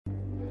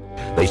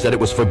They said it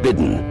was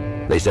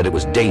forbidden. They said it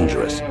was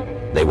dangerous.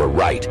 They were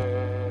right.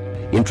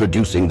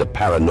 Introducing the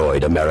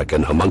Paranoid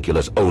American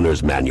Homunculus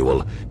Owner's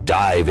Manual.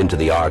 Dive into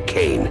the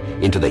arcane,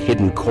 into the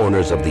hidden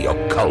corners of the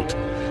occult.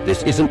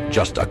 This isn't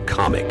just a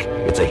comic.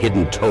 It's a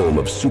hidden tome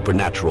of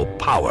supernatural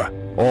power.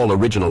 All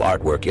original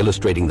artwork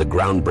illustrating the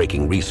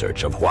groundbreaking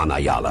research of Juan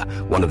Ayala,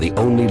 one of the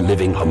only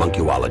living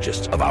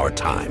homunculologists of our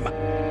time.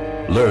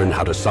 Learn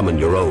how to summon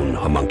your own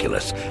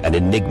homunculus, an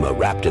enigma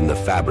wrapped in the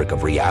fabric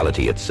of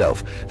reality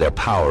itself, their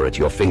power at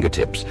your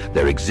fingertips,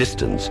 their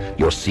existence,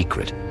 your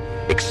secret.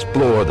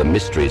 Explore the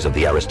mysteries of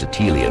the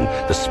Aristotelian,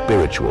 the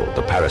spiritual,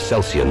 the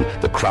Paracelsian,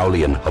 the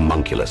Crowleyan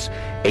homunculus.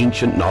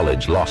 Ancient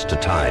knowledge lost to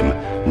time,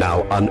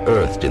 now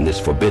unearthed in this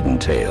forbidden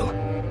tale.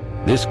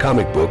 This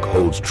comic book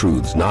holds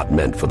truths not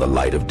meant for the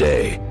light of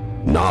day.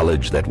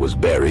 Knowledge that was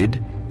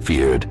buried,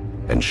 feared,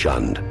 and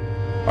shunned.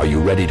 Are you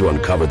ready to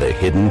uncover the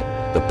hidden?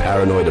 The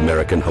Paranoid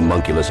American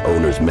Homunculus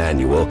Owner's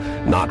Manual,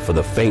 not for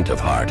the faint of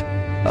heart.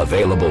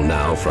 Available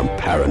now from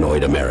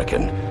Paranoid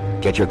American.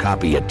 Get your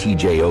copy at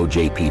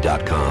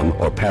tjojp.com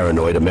or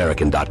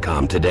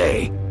paranoidamerican.com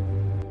today.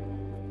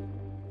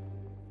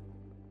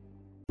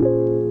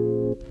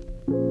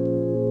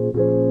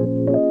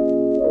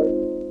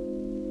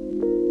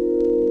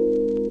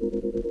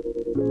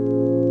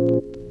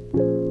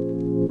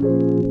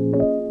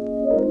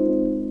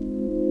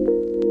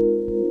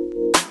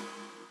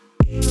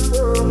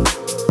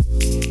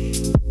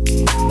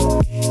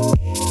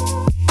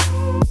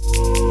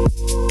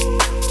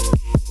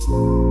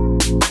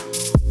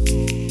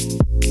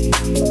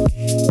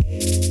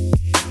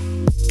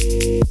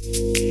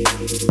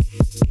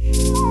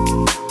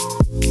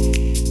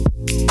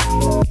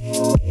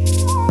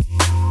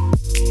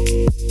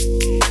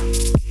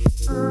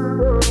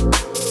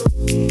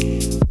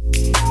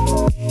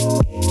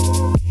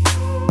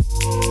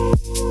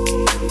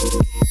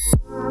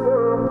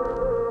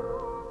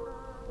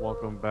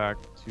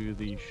 To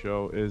the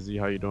show. Izzy,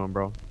 how you doing,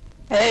 bro?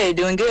 Hey,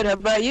 doing good. How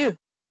about you?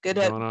 Good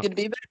to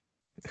be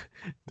back.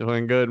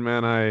 Doing good,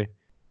 man.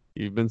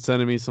 You've been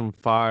sending me some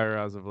fire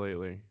as of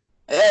lately.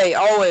 Hey,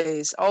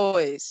 always.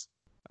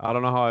 I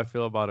don't know how I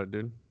feel about it,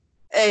 dude.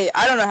 Hey,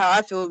 I don't know how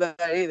I feel about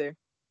it either.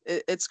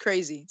 It's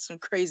crazy. Some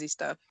crazy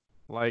stuff.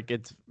 Like,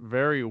 it's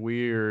very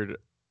weird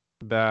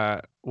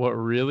that what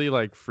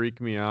really freaked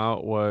me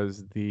out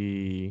was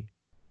the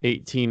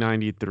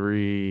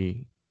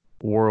 1893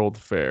 World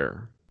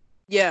Fair.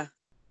 Yeah.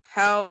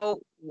 How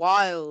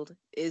wild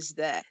is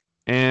that?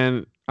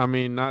 And I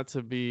mean, not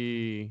to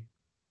be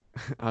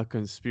a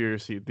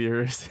conspiracy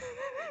theorist,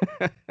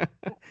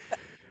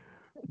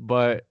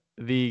 but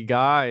the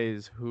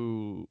guys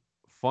who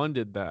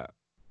funded that,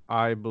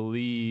 I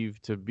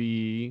believe to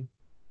be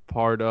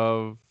part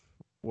of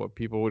what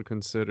people would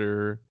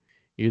consider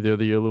either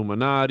the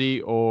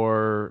Illuminati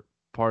or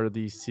part of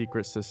these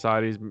secret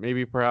societies.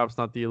 Maybe perhaps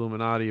not the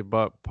Illuminati,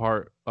 but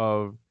part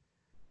of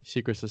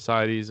secret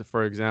societies.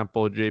 For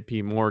example,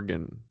 J.P.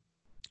 Morgan.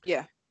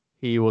 Yeah.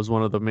 He was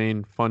one of the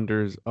main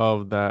funders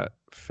of that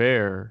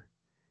fair.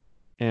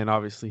 And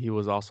obviously he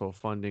was also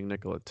funding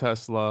Nikola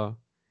Tesla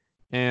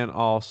and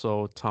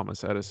also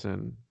Thomas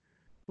Edison,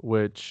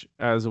 which,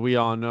 as we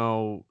all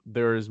know,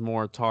 there is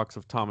more talks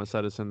of Thomas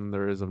Edison than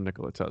there is of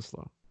Nikola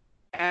Tesla.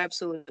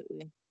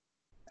 Absolutely.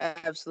 And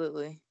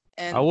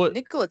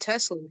Nikola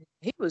Tesla,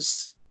 he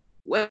was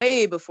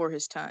way before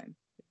his time.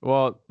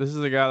 Well, this is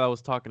the guy that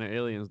was talking to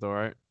aliens, though,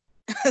 right?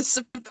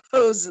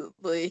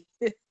 Supposedly.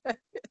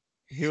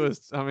 He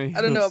was, I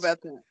don't know about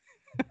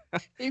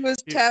that. He was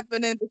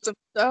tapping into some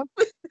stuff.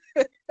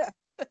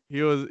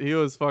 He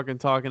was fucking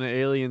talking to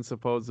aliens,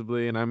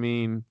 supposedly. And I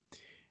mean,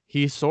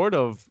 he sort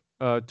of,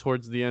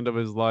 towards the end of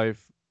his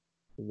life,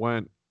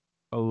 went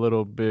a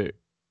little bit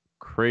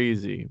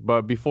crazy.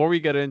 But before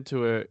we get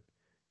into it,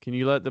 can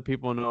you let the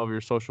people know of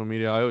your social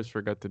media? I always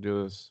forget to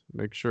do this.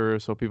 Make sure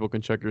so people can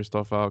check your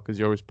stuff out, because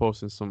you're always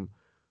posting some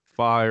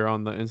fire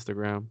on the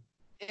Instagram.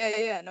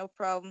 Yeah, no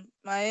problem.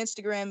 My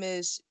Instagram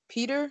is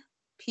Petyr,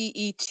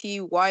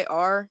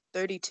 Petyr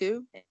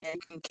 32, and you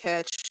can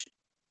catch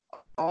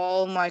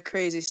all my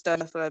crazy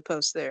stuff that I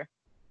post there.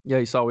 Yeah,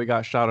 you saw we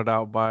got shouted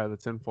out by the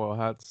Tinfoil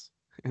Hats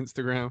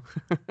Instagram.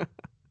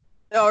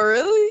 Oh,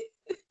 really?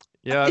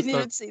 Yeah, I didn't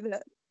even see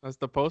that. That's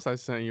the post I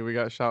sent you. We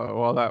got shouted.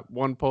 Well, that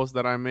one post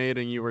that I made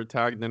and you were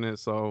tagged in it,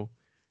 so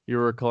you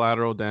were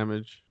collateral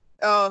damage.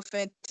 Oh,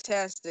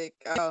 fantastic.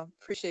 Oh,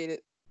 appreciate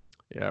it.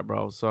 Yeah,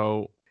 bro.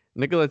 So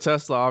Nikola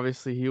Tesla,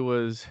 obviously, he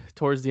was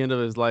towards the end of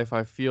his life.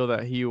 I feel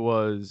that he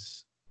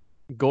was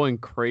going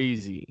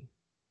crazy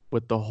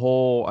with the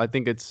whole, I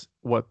think it's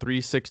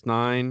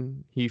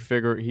 369.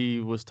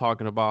 He was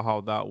talking about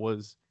how that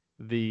was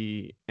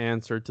the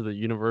answer to the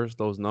universe,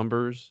 those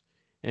numbers.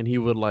 And he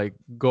would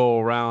go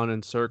around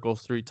in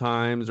circles 3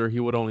 times, or he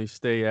would only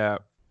stay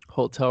at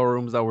hotel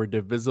rooms that were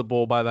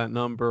divisible by that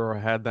number or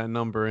had that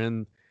number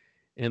in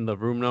the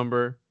room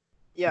number.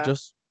 Yeah.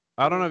 Just,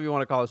 I don't know if you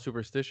want to call it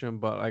superstition,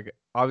 but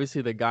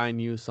obviously the guy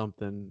knew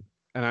something.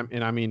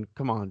 And I mean,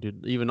 come on,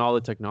 dude. Even all the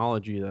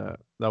technology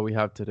that we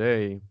have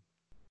today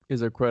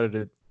is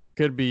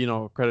could be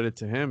credited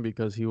to him,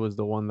 because he was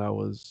the one that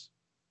was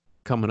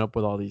coming up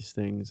with all these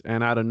things.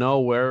 And out of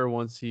nowhere,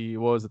 once he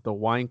what was it, the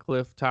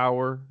Winecliff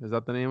Tower? Is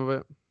that the name of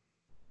it?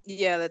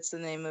 Yeah, that's the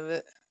name of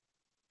it.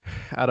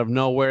 Out of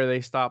nowhere,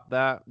 they stopped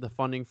that, the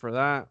funding for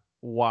that.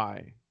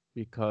 Why?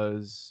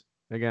 Because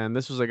again,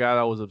 this was a guy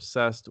that was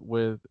obsessed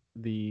with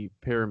the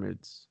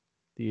pyramids,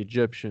 the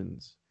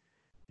Egyptians,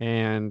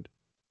 and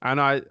I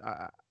know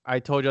I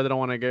told you I didn't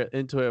want to get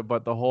into it,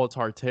 but the whole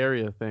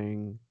Tartaria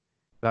thing,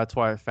 that's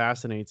why it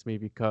fascinates me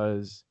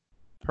because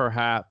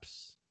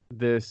perhaps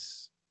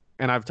this,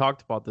 and I've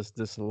talked about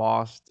this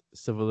lost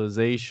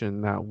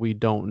civilization that we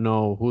don't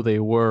know who they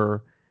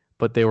were,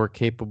 but they were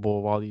capable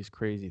of all these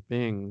crazy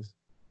things.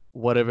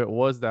 What if it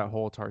was that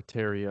whole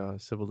Tartaria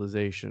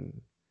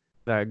civilization,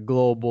 that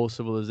global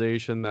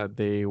civilization that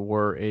they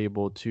were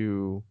able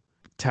to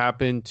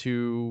tap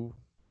into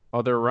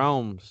other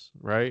realms,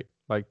 right?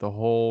 Like the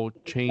whole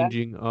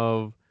changing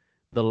of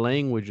the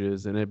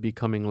languages and it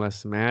becoming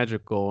less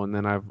magical. And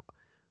then I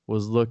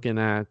was looking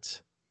at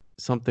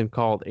something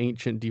called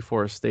ancient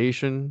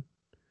deforestation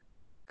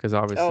because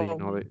obviously, you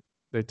know, Oh,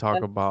 they talk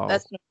that, about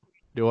that's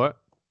do what?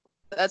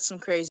 that's some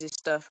crazy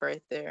stuff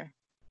right there.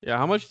 Yeah,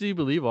 how much do you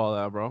believe all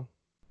that, bro?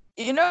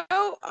 You know,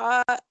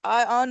 I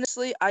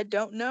honestly I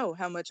don't know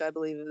how much I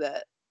believe of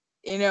that.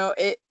 You know,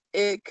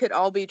 it could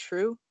all be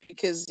true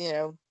because,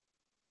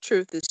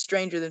 truth is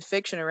stranger than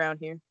fiction around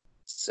here.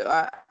 So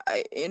I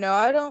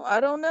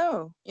don't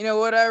know. You know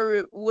what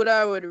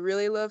I would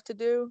really love to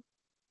do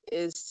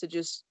is to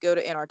just go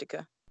to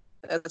Antarctica.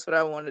 That's what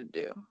I want to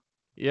do.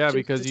 Yeah, Just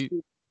because to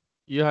see,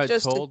 you had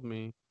just to told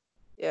me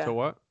to yeah.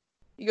 what?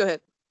 You go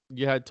ahead.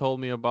 You had told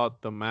me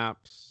about the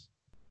maps,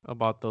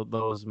 about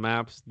those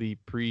maps, the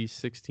pre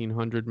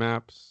 1600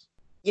 maps.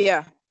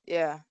 Yeah,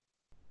 yeah.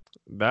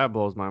 That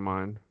blows my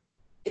mind.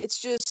 It's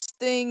just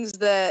things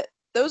that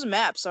those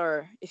maps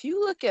are. If you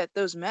look at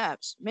those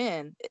maps,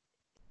 man,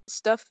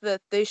 stuff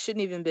that they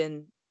shouldn't even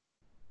been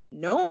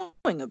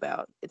knowing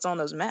about. It's on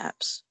those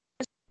maps.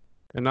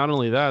 And not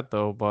only that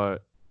though,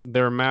 but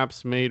they're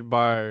maps made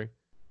by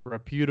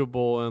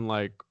reputable and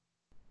like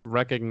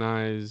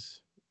recognized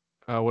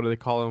what do they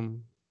call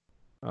them?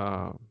 Uh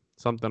Uh,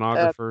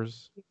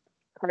 Somethinographers.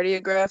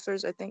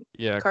 Cardiographers, I think.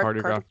 Yeah, Card.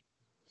 cartograph,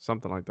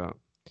 something like that.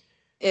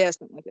 Yeah,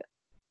 something like that.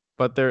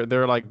 But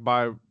they're like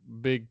by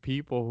big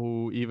people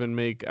who even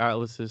make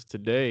atlases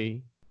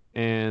today,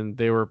 and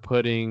they were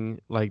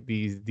putting like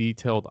these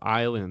detailed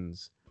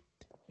islands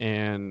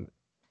and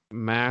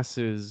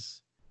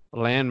masses,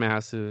 land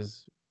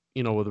masses,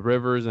 you know, with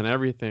rivers and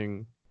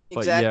everything.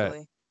 But yet,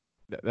 Exactly.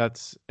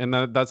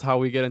 that's how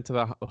we get into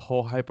the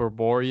whole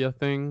Hyperborea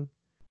thing.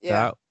 Yeah.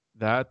 That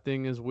that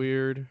thing is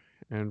weird.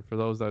 And for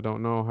those that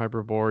don't know,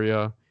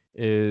 Hyperborea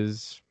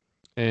is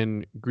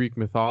in Greek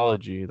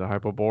mythology. The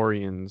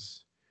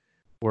Hyperboreans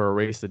were a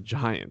race of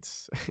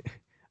giants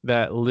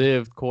that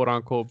lived, quote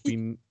unquote,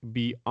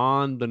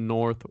 beyond the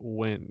north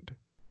wind.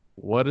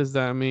 What does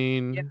that Yeah.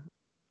 mean?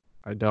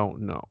 I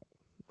don't know.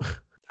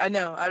 I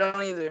know. I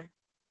don't either.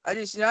 I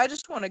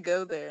just want to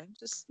go there.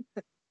 Just,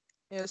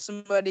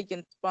 somebody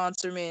can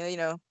sponsor me,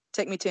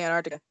 take me to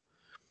Antarctica.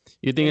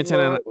 You think And it's in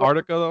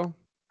Antarctica though?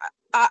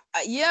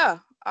 yeah,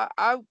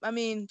 I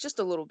mean, just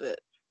a little bit,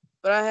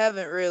 but I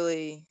haven't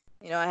really,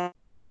 I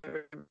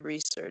haven't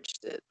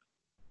researched it.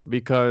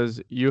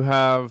 Because you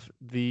have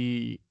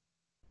the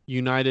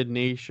United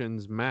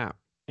Nations map,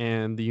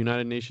 and the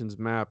United Nations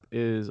map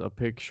is a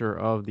picture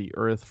of the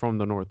Earth from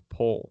the North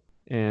Pole.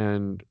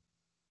 And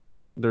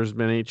there's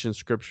been ancient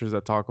scriptures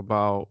that talk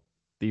about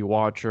the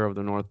watcher of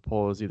the North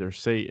Pole is either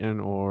Satan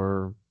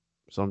or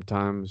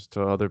sometimes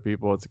to other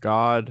people it's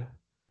God.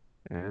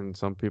 And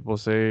some people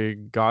say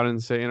God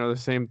and Satan are the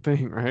same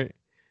thing, right?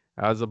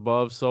 As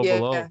above, so Yeah.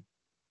 below.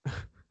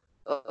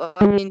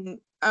 I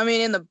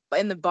mean,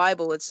 in the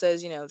Bible it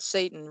says,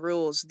 Satan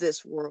rules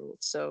this world.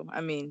 So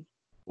I mean,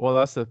 Well,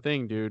 that's the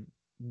thing, dude.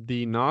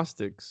 The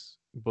Gnostics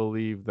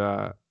believe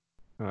that,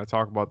 and I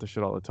talk about this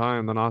shit all the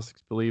time. The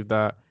Gnostics believe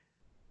that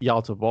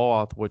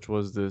Yaldabaoth, which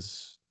was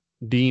this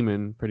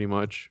demon, pretty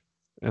much,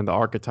 and the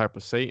archetype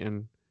of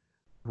Satan,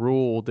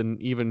 ruled and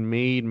even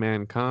made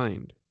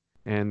mankind.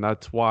 And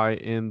that's why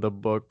in the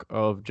book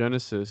of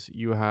Genesis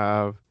you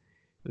have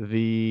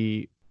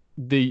the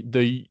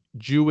the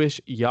Jewish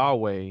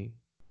Yahweh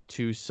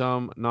to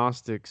some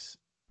Gnostics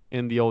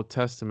in the Old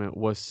Testament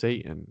was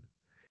Satan,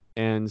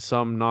 and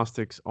some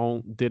Gnostics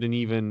didn't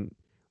even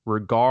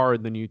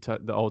regard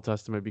the Old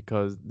Testament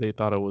because they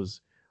thought it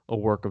was a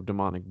work of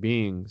demonic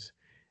beings.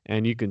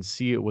 And you can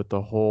see it with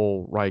the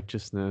whole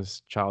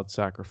righteousness, child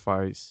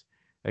sacrifice,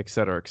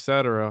 etc.,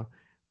 etc.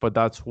 But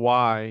that's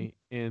why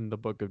in the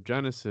book of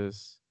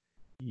Genesis,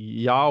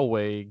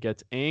 Yahweh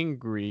gets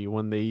angry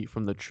when they eat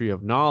from the tree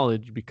of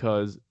knowledge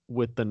because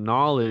with the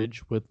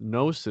knowledge, with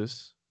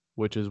gnosis,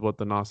 which is what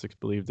the Gnostics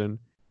believed in,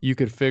 you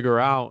could figure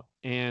out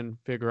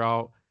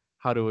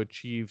how to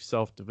achieve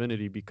self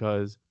divinity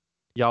because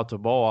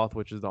Yaldabaoth,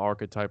 which is the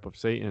archetype of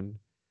Satan,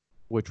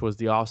 which was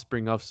the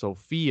offspring of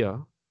Sophia,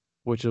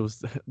 which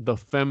was the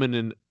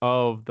feminine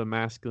of the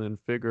masculine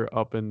figure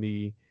up in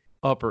the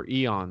upper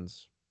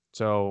eons.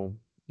 So,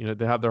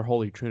 they have their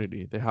holy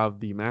trinity. They have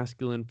the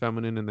masculine,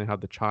 feminine, and they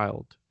have the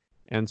child.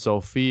 And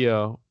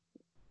Sophia,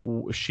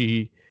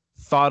 she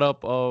thought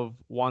up of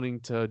wanting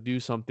to do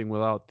something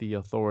without the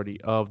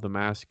authority of the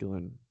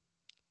masculine.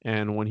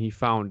 And when he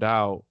found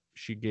out,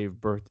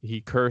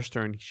 he cursed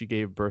her and she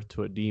gave birth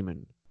to a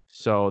demon.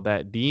 So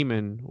that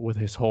demon, with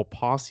his whole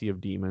posse of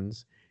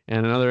demons,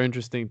 and another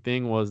interesting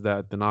thing was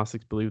that the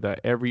Gnostics believe that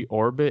every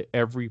orbit,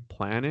 every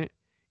planet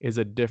is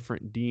a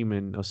different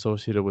demon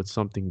associated with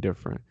something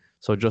different.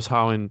 So just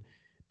how in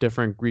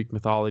different Greek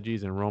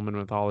mythologies and Roman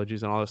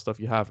mythologies and all this stuff,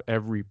 you have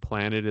every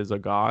planet is a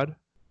god.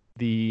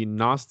 The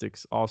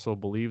Gnostics also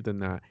believed in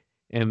that.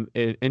 And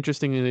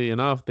interestingly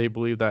enough, they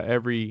believe that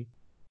every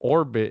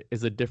orbit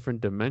is a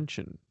different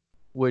dimension,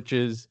 which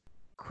is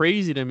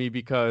crazy to me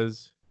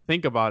because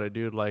think about it,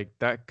 dude. Like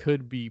that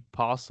could be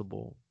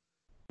possible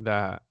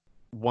that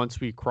once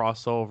we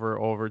cross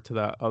over to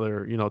that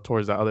other,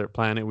 towards that other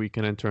planet, we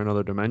can enter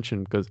another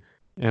dimension. Because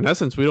in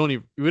essence, we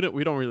don't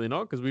really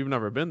know because we've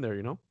never been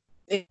there.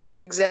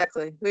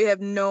 Exactly. We have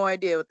no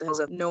idea what the hell's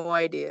up. No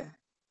idea.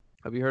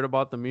 Have you heard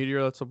about the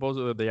meteor that's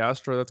supposedly the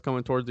asteroid that's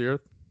coming towards the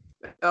Earth?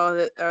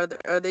 Oh,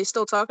 are they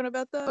still talking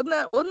about that?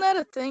 Wasn't that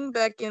a thing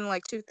back in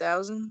like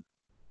 2000?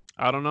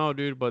 I don't know,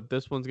 dude, but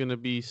this one's gonna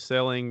be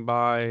sailing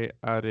by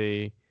at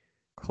a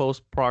close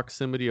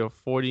proximity of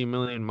 40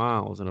 million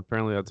miles, and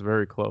apparently that's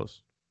very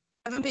close.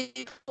 Haven't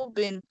people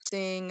been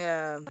seeing?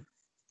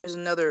 There's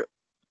another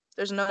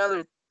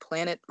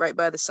planet right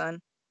by the sun.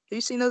 Have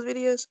you seen those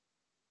videos?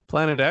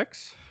 Planet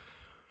X?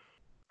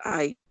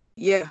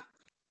 Yeah.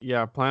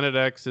 Yeah, Planet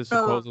X is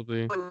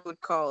supposedly. What we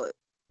would call it.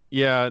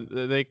 Yeah,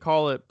 they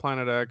call it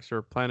Planet X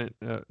or Planet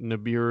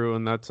Nibiru,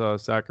 and that's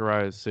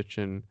Zacharias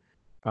Sitchin.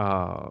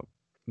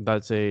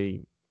 That's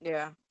a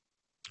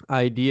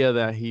idea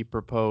that he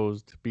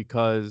proposed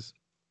because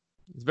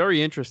it's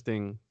very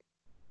interesting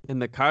in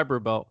the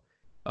Kuiper belt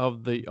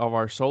of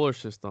our solar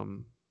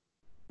system,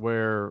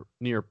 where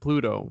near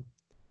Pluto,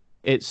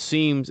 it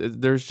seems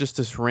there's just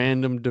this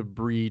random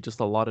debris,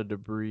 just a lot of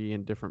debris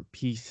and different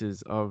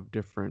pieces of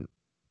different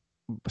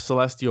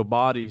celestial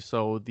bodies.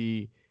 So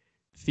the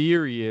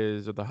theory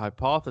is, or the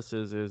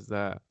hypothesis is,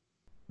 that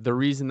the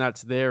reason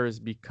that's there is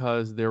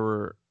because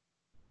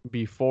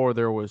before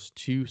there was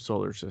two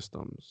solar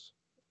systems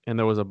and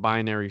there was a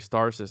binary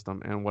star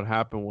system, and what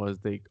happened was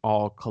they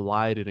all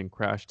collided and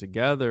crashed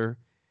together,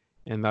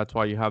 and that's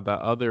why you have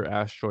that other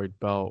asteroid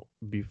belt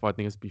I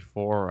think it's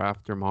before or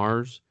after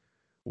Mars,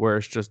 where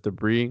it's just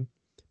debris,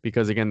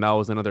 because again that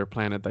was another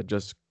planet that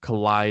just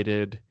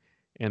collided,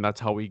 and that's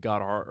how we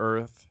got our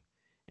Earth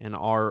and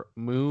our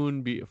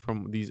moon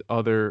from these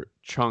other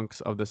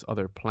chunks of this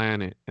other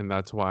planet. And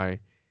that's why,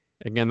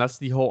 again, that's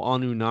the whole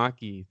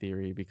Anunnaki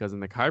theory, because in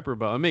the Kuiper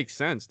belt, it makes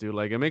sense, dude.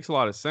 Like, it makes a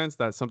lot of sense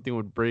that something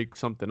would break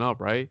something up,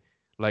 right?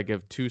 Like,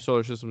 if two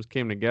solar systems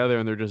came together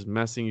and they're just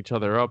messing each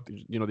other up,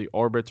 the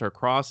orbits are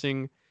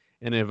crossing,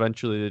 and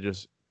eventually they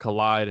just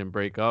collide and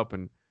break up,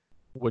 and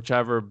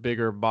whichever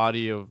bigger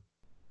body of,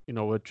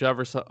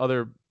 whichever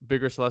other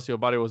bigger celestial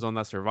body was on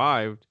that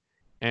survived.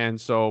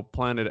 And so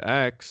Planet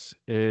X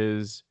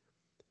is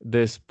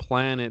this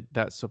planet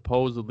that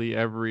supposedly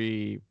I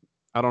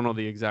don't know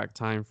the exact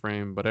time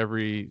frame, but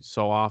every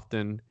so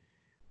often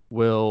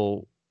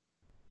will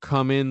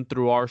come in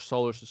through our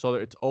solar system. So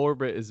its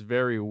orbit is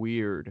very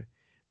weird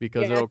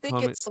because it'll come in. I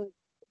think it's like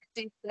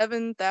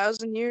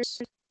 67,000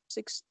 years,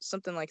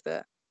 something like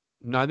that.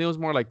 No, I think it was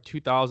more like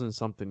 2,000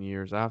 something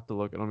years. I have to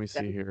look. Let me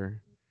see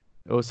here.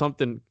 It was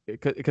something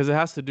because it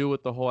has to do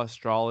with the whole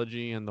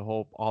astrology and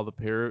all the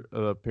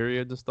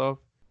periods and stuff.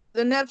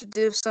 Doesn't it have to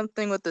do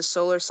something with the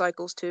solar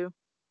cycles too?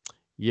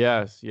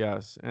 Yes,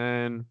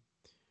 and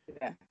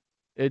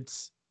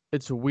it's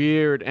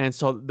weird. And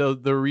so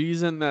the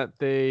reason that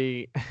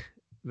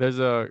there's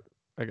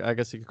I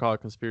guess you could call it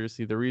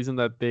conspiracy. The reason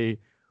that they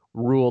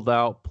ruled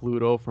out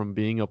Pluto from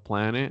being a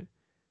planet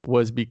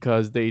was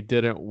because they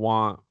didn't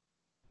want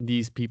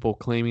these people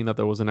claiming that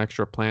there was an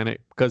extra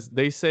planet, because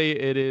they say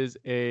it is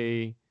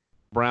a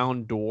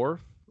brown dwarf,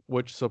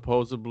 which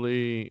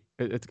supposedly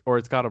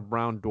it's got a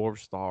brown dwarf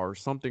star or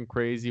something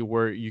crazy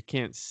where you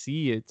can't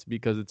see it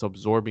because it's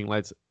absorbing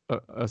light.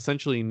 It's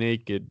essentially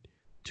naked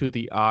to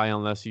the eye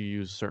unless you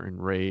use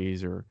certain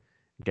rays or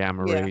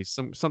gamma rays.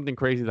 Something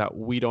crazy that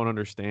we don't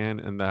understand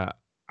and that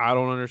I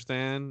don't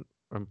understand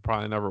and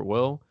probably never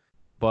will.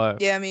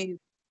 But yeah, me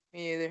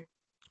either.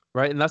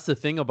 Right, and that's the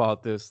thing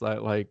about this,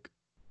 like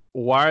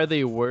why are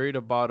they worried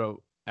about a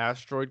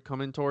asteroid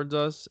coming towards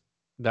us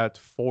that's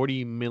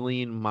 40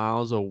 million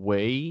miles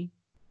away?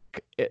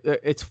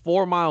 It's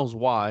 4 miles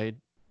wide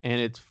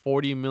and it's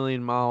 40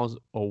 million miles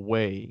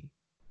away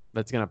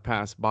that's going to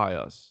pass by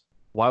us.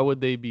 Why would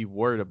they be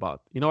worried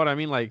about? You know what I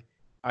mean? Like,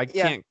 I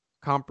can't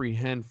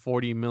comprehend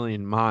 40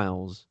 million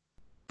miles.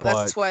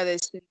 That's why they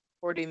say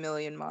 40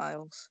 million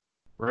miles.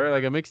 Right?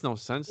 Like, it makes no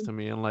sense to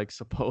me. And, like,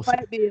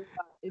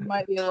 it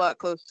might be a lot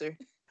closer.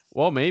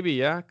 Well, maybe,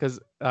 yeah,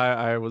 because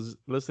I was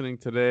listening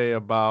today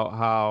about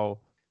how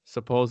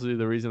supposedly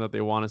the reason that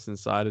they want us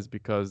inside is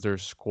because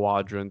there's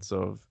squadrons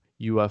of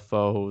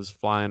UFOs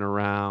flying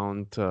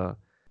around to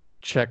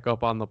check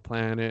up on the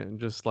planet and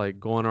just like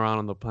going around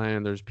on the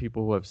planet. There's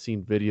people who have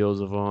seen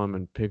videos of them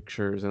and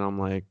pictures, and I'm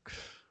like,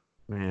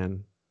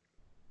 man,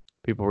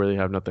 people really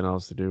have nothing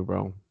else to do,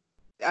 bro.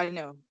 I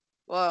know.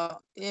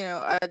 Well,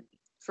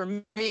 for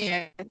me,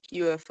 I think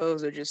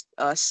UFOs are just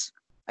us.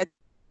 I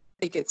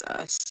think it's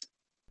us.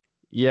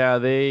 Yeah,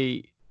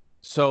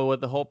 so with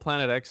the whole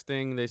Planet X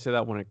thing, they say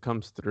that when it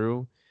comes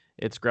through,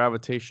 its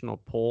gravitational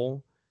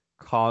pull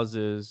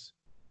causes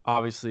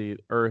obviously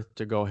Earth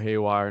to go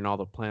haywire and all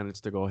the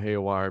planets to go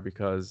haywire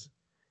because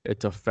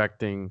it's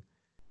affecting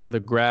the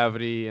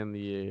gravity and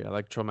the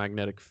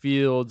electromagnetic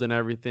fields and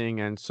everything.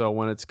 And so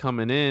when it's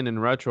coming in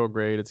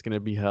retrograde, it's going to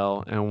be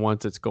hell. And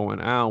once it's going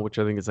out, which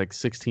I think is like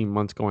 16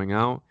 months going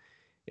out,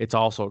 it's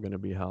also going to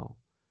be hell.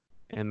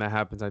 And that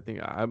happens, I think,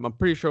 I'm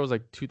pretty sure it was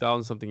like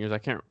 2000 something years. I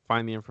can't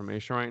find the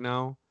information right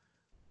now,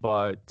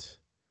 but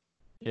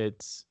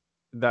it's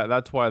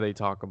that's why they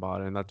talk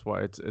about it, and that's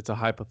why it's a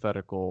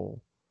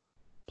hypothetical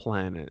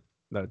planet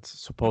that's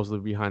supposedly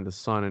behind the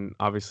sun, and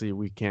obviously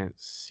we can't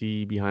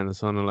see behind the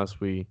sun unless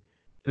we.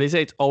 They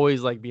say it's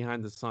always like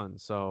behind the sun,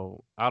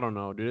 so I don't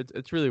know, dude.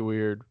 It's really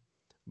weird,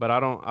 but I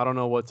don't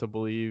know what to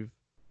believe,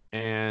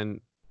 and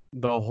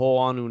the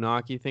whole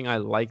Anunnaki thing. I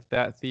like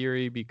that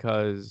theory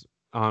because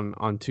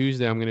on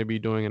Tuesday I'm going to be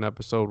doing an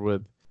episode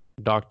with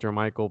Dr.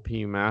 Michael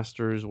P.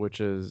 Masters, which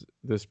is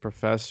this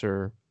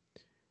professor,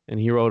 and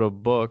he wrote a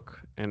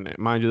book. And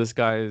mind you, this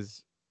guy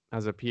has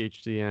a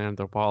PhD in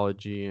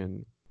anthropology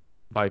and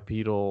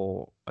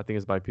bipedal, I think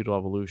it's bipedal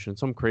evolution,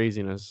 some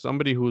craziness.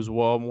 Somebody who's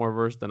well more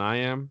versed than I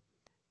am,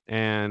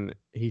 and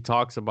he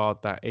talks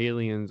about that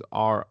aliens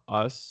are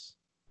us,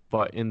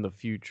 but in the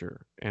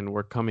future, and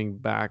we're coming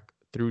back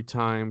through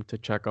time to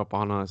check up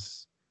on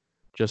us,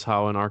 just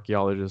how an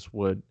archaeologist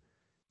would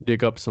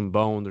dig up some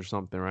bones or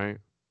something, right?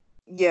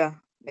 Yeah,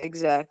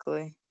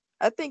 exactly.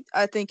 I think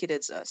it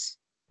is us.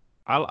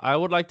 I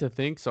would like to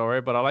think so,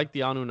 right? But I like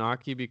the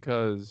Anunnaki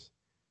because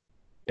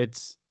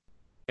it's,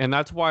 and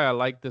that's why I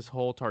like this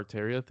whole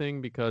Tartaria thing,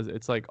 because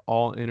it's like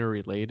all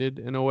interrelated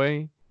in a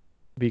way,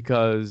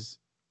 because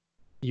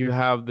you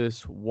have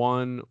this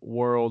one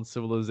world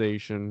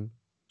civilization,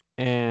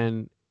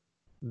 and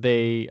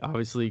they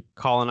obviously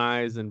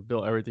colonized and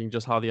built everything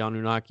just how the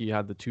Anunnaki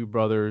had the two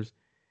brothers,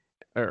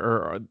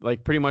 or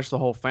like pretty much the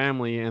whole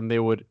family, and they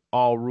would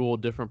all rule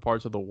different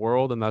parts of the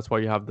world, and that's why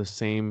you have the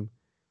same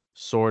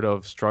sort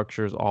of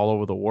structures all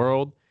over the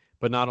world.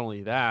 But not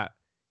only that,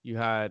 you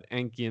had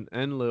Enki and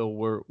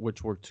Enlil,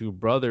 which were two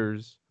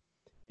brothers,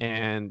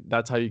 and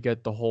that's how you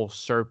get the whole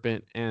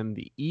serpent and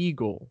the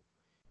eagle,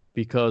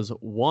 because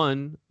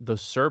one, the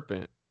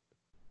serpent,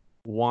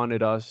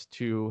 wanted us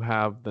to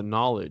have the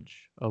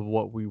knowledge of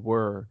what we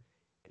were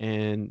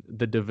and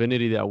the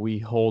divinity that we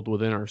hold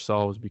within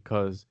ourselves,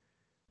 because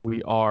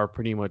we are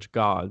pretty much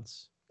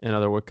gods. In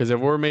other words, because if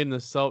we're made in the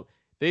self,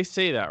 they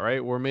say that,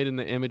 right? We're made in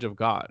the image of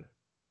God.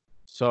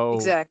 So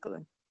Exactly.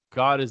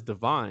 God is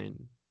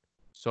divine.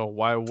 So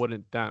why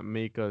wouldn't that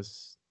make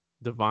us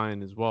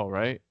divine as well,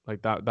 right?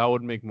 Like that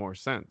would make more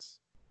sense.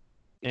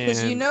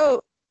 Because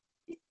And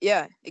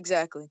yeah,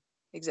 exactly.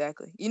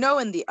 Exactly. In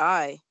the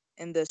eye,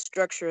 in the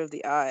structure of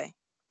the eye,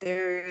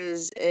 there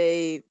is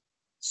a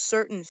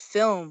certain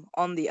film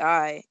on the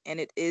eye,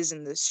 and it is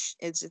in this.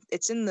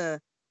 It's in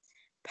the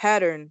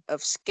pattern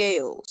of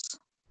scales.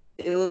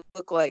 They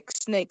look like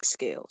snake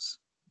scales.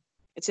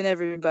 It's in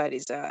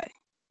everybody's eye.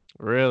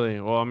 really,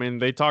 well, I mean,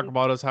 they talk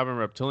about us having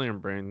reptilian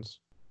brains.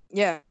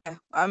 Yeah,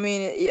 I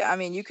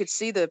mean, you could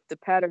see the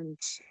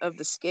patterns of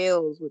the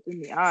scales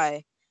within the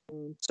eye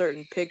in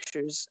certain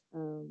pictures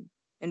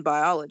in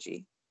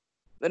biology,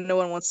 but no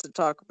one wants to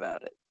talk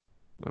about it.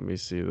 Let me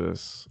see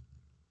this.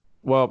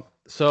 Well,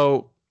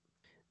 so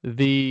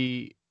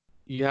the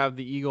you have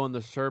the eagle and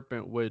the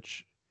serpent,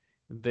 which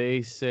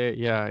they say,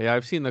 yeah,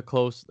 I've seen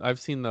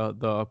the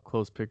up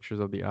close pictures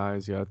of the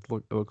eyes. Yeah,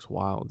 it looks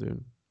wild,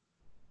 dude.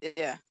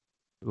 Yeah,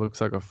 It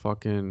looks like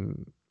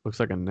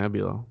a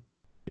nebula.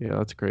 Yeah,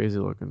 that's crazy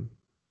looking.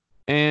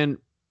 And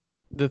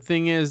the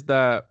thing is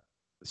that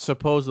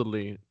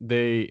supposedly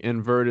they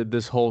inverted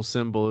this whole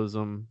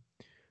symbolism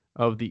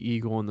of the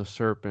eagle and the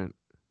serpent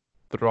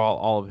throughout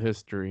all of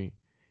history.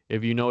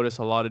 If you notice,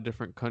 a lot of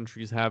different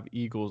countries have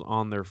eagles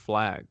on their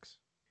flags.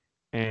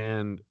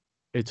 And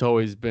it's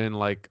always been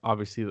like,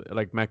 obviously,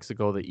 like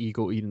Mexico, the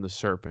eagle eating the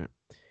serpent.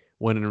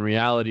 When in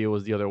reality, it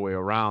was the other way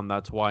around.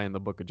 That's why in the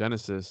book of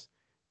Genesis,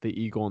 the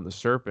eagle and the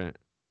serpent,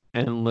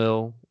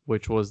 Enlil,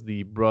 which was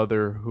the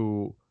brother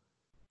who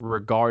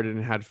regarded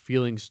and had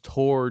feelings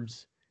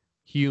towards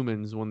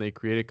humans when they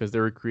created, because they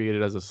were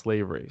created as a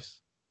slave race,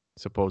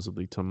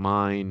 supposedly to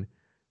mine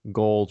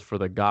gold for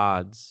the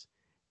gods.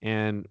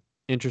 And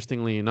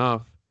interestingly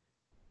enough,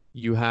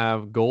 you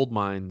have gold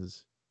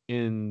mines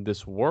in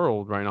this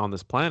world, right, on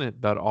this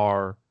planet, that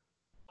are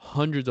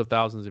hundreds of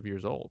thousands of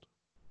years old.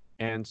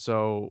 And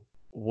so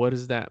what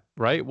is that,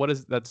 right?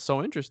 That's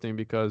so interesting,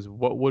 because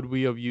what would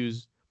we have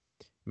used?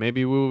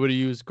 Maybe we would have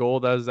used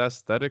gold as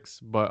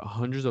aesthetics, but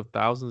hundreds of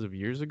thousands of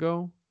years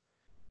ago,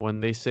 when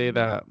they say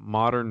that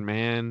modern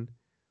man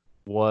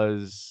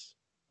was,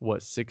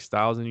 what,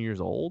 6,000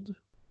 years old?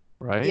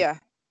 right? Yeah,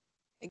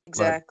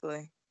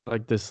 exactly.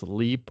 Like this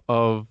leap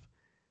of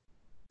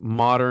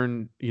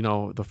modern,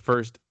 the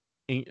first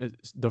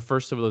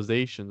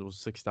civilization was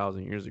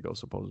 6,000 years ago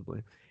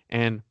supposedly.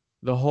 And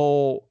the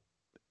whole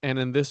and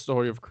in this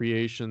story of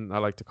creation, I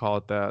like to call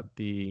it that,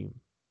 the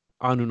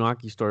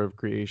Anunnaki story of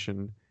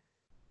creation,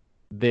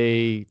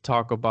 they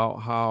talk about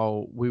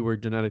how we were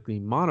genetically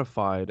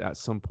modified at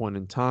some point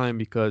in time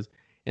because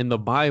in the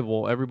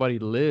Bible everybody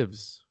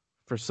lives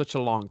for such a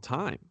long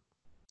time.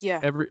 Yeah.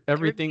 Everything.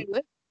 Everybody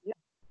lived. Yeah.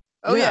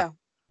 Oh Yeah.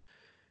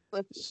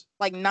 yeah.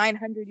 Like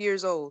 900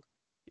 years old.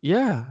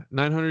 Yeah,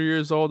 900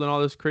 years old and all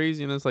this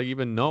crazy, and it's like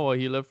even Noah,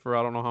 he lived for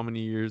I don't know how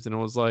many years, and it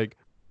was like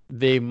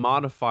they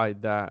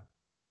modified that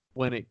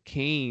when it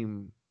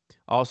came.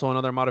 Also,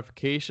 another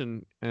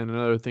modification and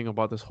another thing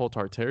about this whole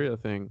Tartaria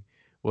thing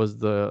was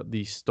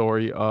the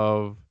story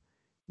of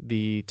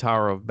the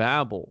Tower of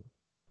Babel,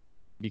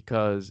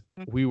 because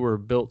Mm. we were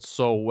built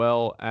so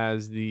well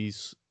as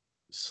these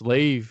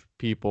slave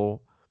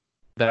people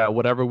that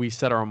whatever we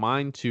set our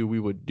mind to, we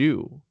would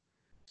do.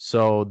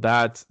 So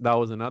that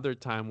was another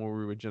time where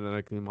we were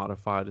genetically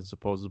modified, and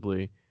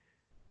supposedly,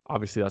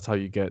 obviously, that's how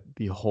you get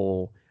the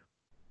whole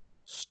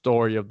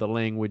story of the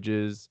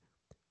languages.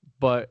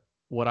 But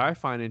what I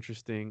find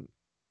interesting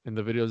in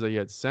the videos that you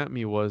had sent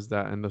me was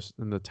that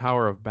in the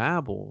Tower of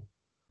Babel,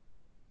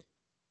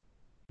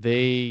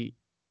 they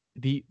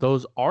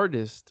those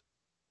artists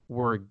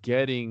were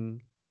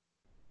getting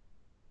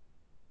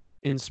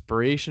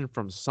inspiration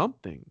from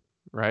something,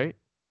 right?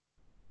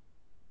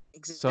 So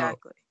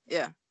Exactly.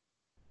 Yeah.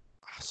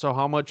 so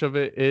how much of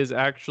it is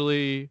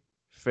actually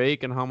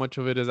fake and how much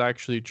of it is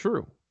actually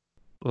true?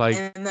 Like,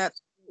 And that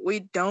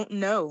we don't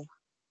know.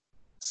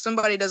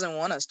 Somebody doesn't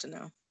want us to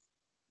know.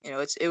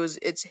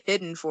 It's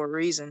hidden for a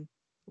reason.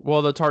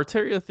 well, the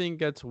Tartaria thing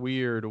gets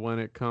weird when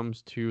it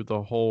comes to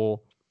the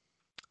whole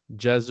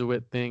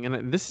Jesuit thing.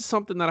 And this is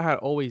something that I had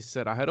always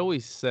said. I had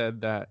always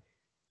said that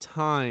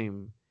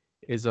time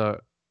is a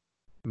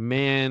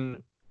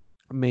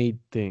man-made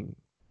thing.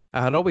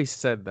 I had always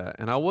said that.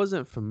 And I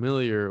wasn't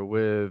familiar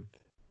with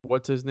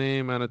what's his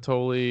name,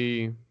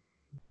 Anatoly.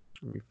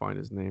 Let me find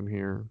his name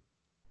here.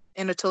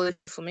 Anatoly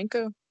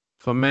Flamenco.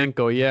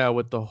 Flamenco, yeah,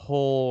 with the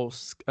whole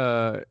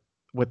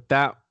with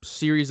that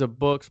series of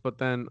books, but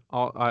then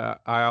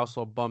I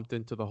also bumped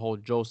into the whole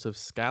Joseph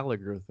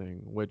Scaliger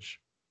thing, which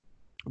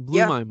blew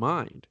Yeah. my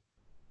mind.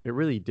 It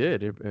really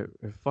did. It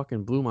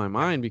fucking blew my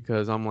mind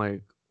because I'm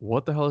like,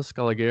 what the hell is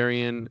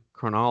Scaligerian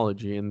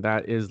chronology? And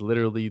that is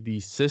literally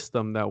the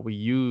system that we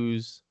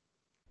use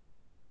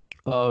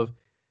of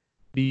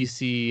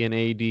BC and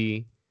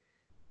AD.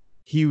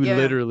 He Yeah.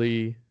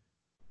 literally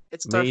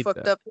It's our made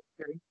fucked that. up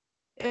history.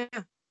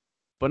 Yeah.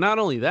 But not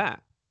only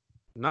that,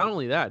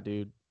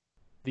 dude,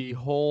 the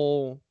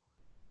whole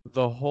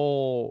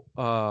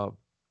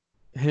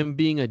him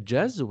being a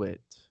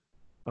Jesuit,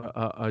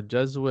 a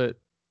Jesuit,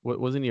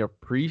 wasn't he a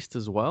priest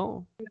as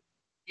well?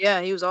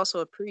 Yeah, he was also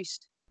a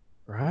priest.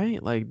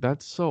 Right? Like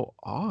that's so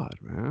odd,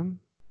 man.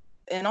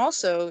 And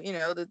also,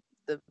 the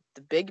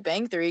Big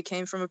Bang Theory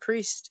came from a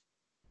priest.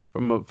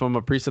 From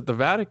a priest at the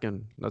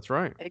Vatican. That's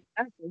right.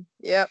 Exactly.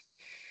 Yep.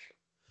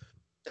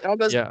 It all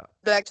goes Yeah.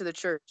 back to the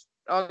church.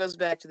 It all goes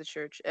back to the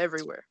church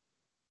everywhere.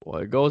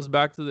 Well, it goes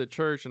back to the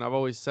church, and I've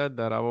always said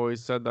that. I've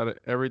always said that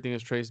everything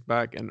is traced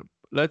back. And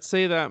let's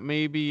say that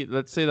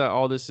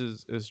all this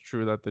is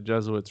true, that the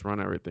Jesuits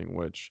run everything,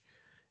 which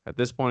at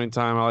this point in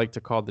time, I like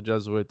to call the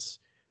Jesuits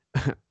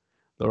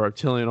the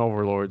reptilian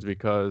overlords,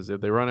 because if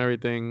they run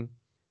everything,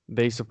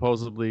 they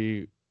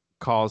supposedly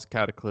cause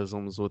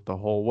cataclysms with the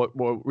whole. What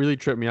really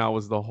tripped me out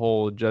was the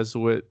whole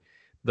Jesuit,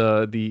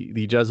 the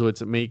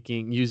Jesuits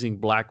using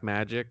black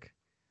magic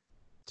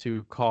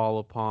to call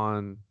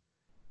upon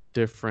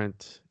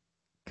different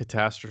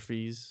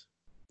catastrophes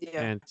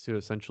Yeah. and to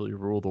essentially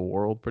rule the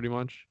world pretty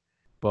much.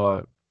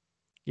 But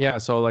yeah,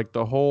 so like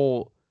the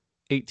whole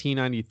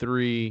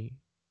 1893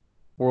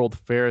 World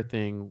Fair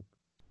thing,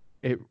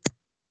 it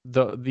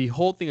the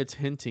whole thing it's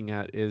hinting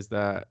at is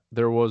that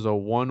there was a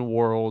one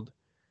world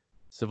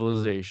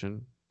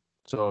civilization.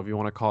 So if you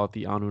want to call it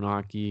the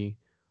Anunnaki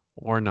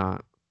or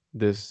not,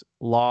 this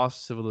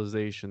lost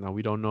civilization that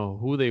we don't know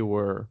who they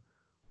were,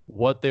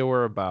 what they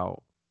were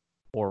about,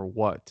 or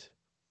what.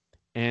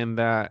 And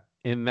that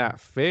in that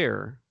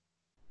fair,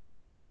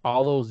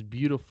 all those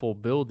beautiful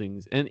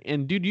buildings,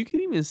 and dude, you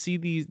can even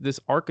see this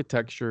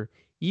architecture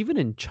even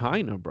in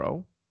China,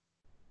 bro.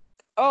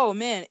 Oh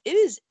man, it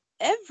is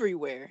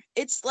everywhere.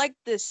 It's like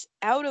this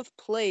out of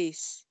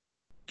place,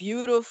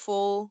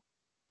 beautiful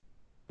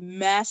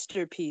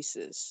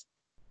masterpieces.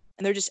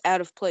 And they're just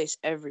out of place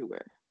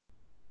everywhere.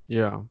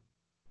 Yeah.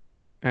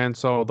 And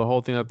so the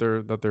whole thing that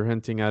they're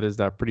hinting at is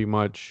that pretty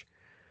much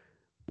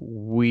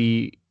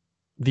we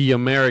the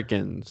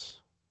Americans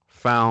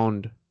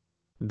found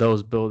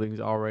those buildings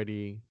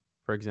already,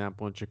 for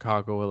example, in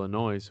Chicago,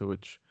 Illinois, so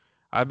which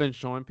I've been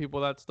showing people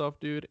that stuff,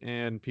 dude,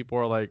 and people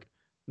are like,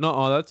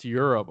 "No, that's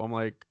Europe." I'm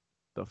like,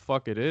 "The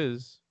fuck it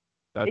is.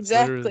 That's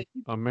literally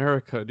Exactly.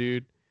 America,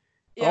 dude."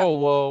 Yeah. Oh,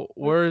 well,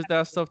 where is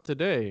that stuff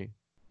today?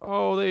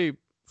 Oh, they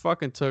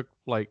fucking took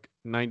like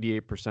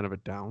 98% of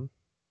it down.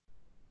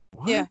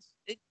 What? Yeah,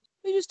 they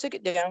just took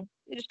it down.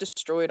 They just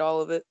destroyed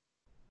all of it.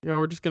 Yeah,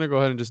 we're just gonna go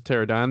ahead and just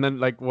tear it down. And then,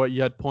 like what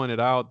you had pointed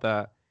out,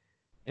 that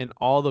in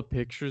all the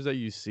pictures that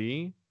you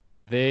see,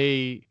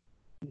 they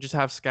just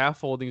have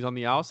scaffoldings on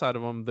the outside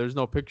of them. There's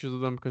no pictures of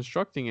them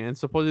constructing it, and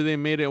supposedly they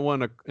made it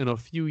in a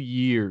few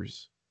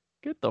years.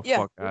 Get the Yeah,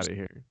 fuck out of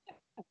here.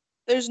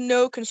 there's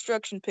no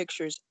construction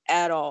pictures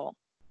at all.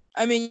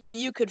 I mean,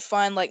 you could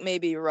find like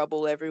maybe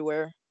rubble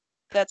everywhere.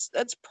 That's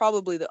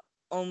probably the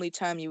only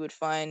time you would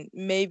find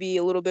maybe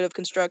a little bit of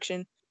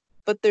construction,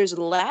 but there's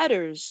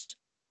ladders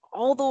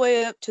all the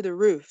way up to the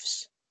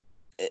roofs.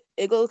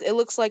 It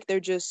looks like they're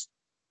just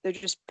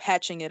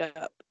patching it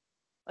up.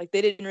 Like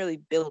they didn't really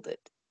build it.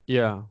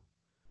 Yeah,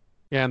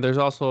 yeah. And there's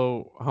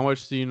also, how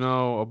much do you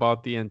know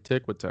about the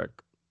Antiquitech?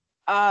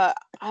 Uh,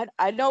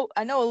 I know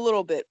a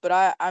little bit,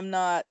 but I'm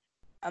not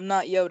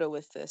Yoda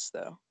with this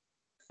though.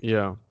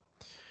 Yeah.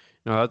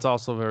 No, that's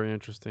also very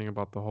interesting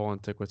about the whole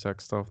Antiquitech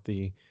stuff.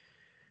 The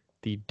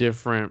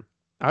different,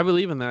 I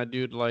believe in that,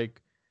 dude.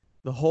 Like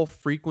the whole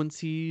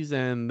frequencies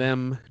and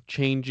them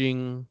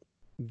changing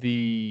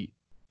the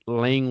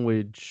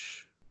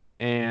language,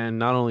 and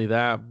not only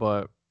that,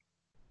 but,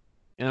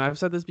 and I've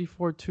said this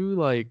before too,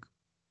 like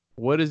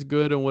what is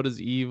good and what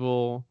is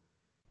evil,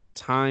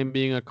 time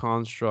being a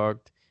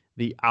construct,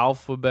 the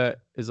alphabet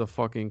is a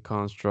fucking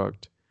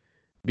construct,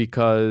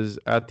 because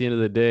at the end of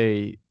the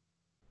day,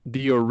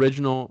 the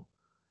original,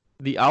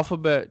 the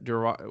alphabet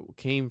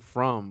came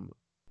from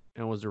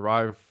and was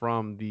derived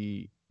from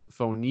the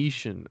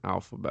Phoenician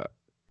alphabet.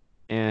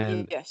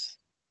 And Yes.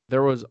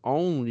 there was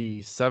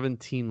only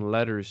 17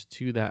 letters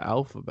to that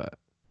alphabet.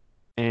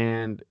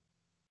 And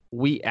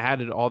we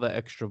added all that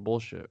extra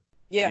bullshit.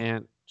 Yeah.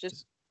 And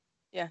Just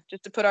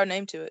just to put our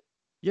name to it.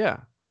 yeah,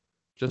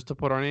 just to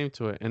put our name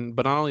to it. And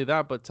but not only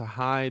that, but to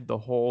hide the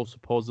whole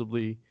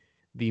supposedly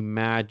the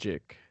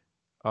magic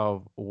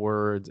of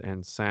words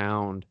and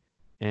sound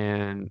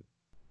and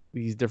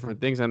these different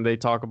things. And they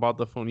talk about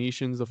the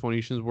Phoenicians. The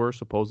Phoenicians were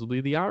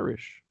supposedly the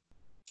Irish,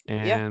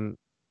 Yeah. and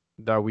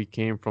that we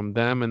came from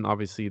them. And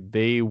obviously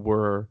they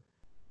were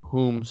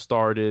whom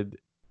started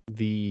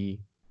the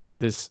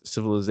this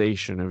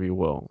civilization, if you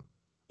will.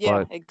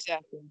 Yeah, But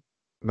exactly.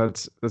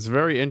 that's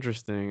very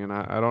interesting, and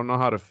I don't know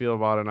how to feel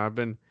about it. And I've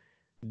been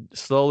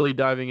slowly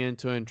diving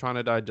into it and trying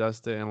to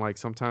digest it. And like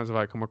sometimes if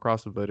I come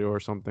across a video or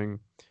something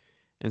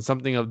and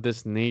something of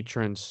this nature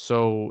and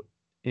so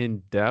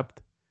in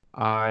depth,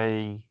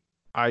 I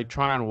I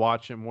try and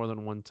watch it more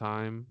than one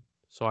time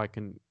so I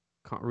can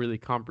really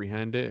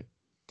comprehend it.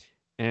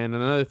 And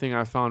another thing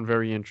I found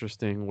very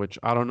interesting, which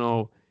I don't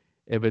know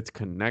if it's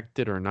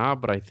connected or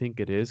not, but I think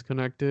it is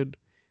connected,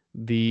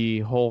 the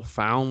whole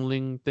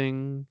foundling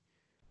thing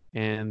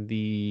and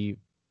the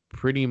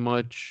pretty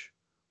much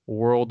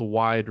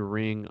worldwide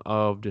ring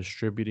of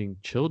distributing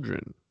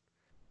children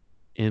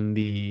in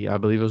the, I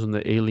believe it was in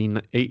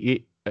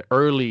the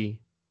early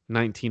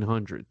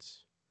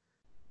 1900s,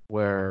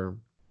 where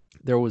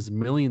there was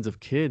millions of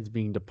kids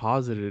being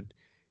deposited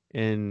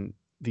in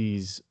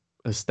these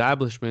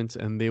establishments,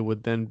 and they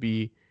would then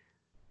be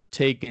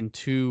taken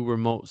to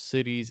remote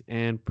cities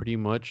and pretty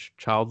much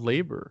child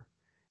labor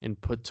and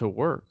put to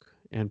work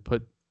and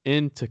put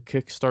in to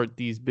kickstart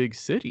these big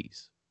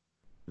cities.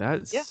 Yeah.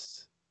 That's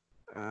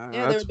Yeah, they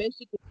were that's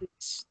basically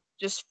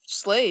just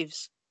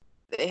slaves.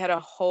 They had a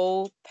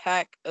whole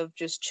pack of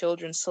just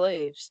children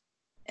slaves,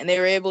 and they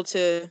were able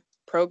to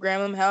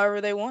program them however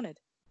they wanted.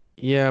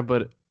 yeah,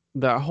 but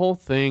that whole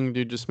thing,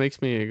 dude, just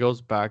makes me. It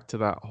goes back to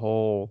that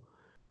whole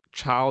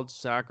child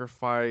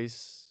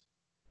sacrifice,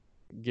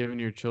 giving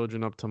your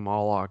children up to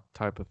Moloch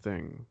type of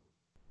thing.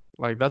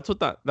 Like that's what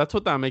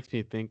that makes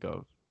me think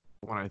of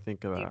when I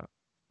think of Yeah, that. yeah,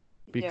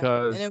 and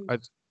Because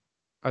it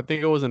I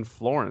think it was in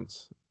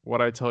Florence.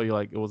 What I tell you,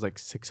 like it was like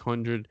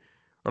 600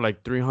 or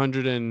like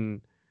 300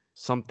 and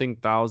something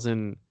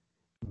thousand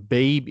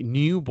baby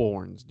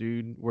newborns,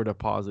 dude, were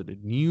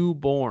deposited.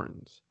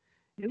 Newborns.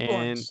 And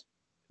newborns.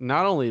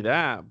 not only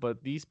that,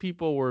 but these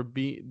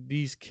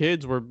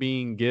kids were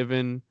being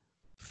given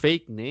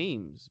fake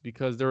names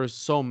because there were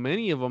so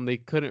many of them they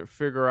couldn't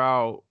figure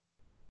out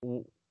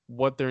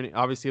what their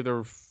obviously if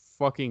they're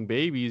fucking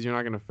babies, you're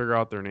not going to figure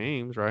out their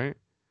names, right?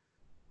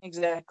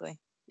 Exactly.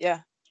 Yeah,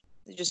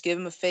 they just give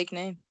them a fake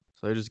name.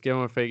 So they just gave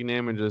them a fake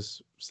name and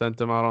just sent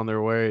them out on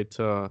their way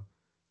to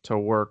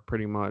work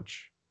pretty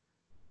much.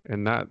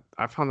 And that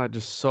I found that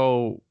just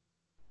so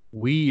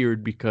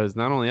weird because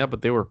not only that,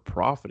 but they were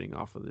profiting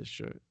off of this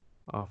shit,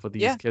 off of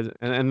these Yeah, kids,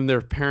 and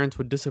their parents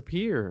would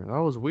disappear.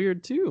 That was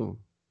weird too.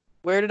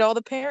 where did all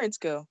the parents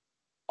go?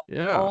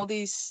 Yeah, All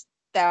these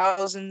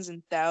thousands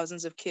and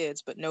thousands of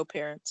kids, but no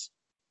parents.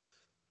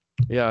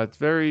 yeah, it's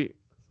very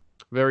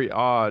very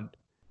odd,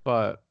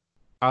 but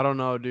I don't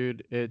know,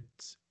 dude. It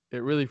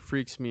really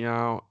freaks me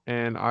out,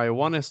 and I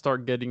want to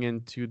start getting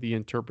into the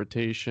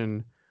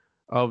interpretation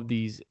of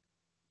these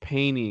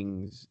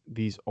paintings,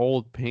 these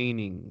old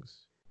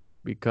paintings,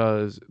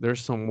 because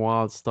there's some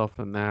wild stuff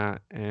in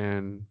that,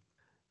 and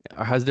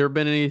Has there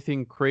been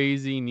anything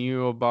crazy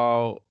new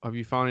about? Have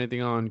you found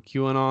anything on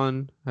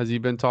QAnon? Has he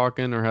been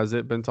talking, or has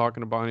it been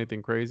talking about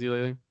anything crazy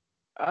lately?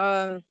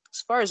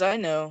 As far as I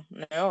know,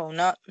 no,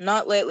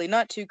 not lately,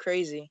 not too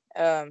crazy.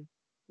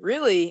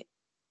 Really,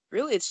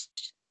 really,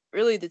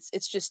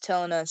 it's just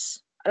telling us.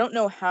 I don't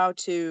know how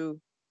to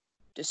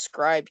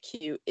describe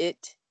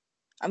it.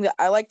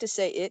 I like to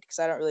say it because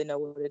I don't really know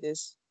what it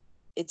is.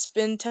 It's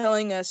been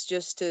telling us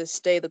just to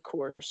stay the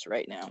course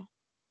right now.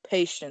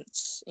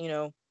 Patience,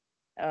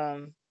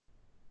 um,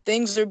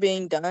 things are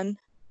being done,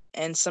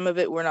 and some of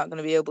it we're not going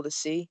to be able to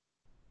see.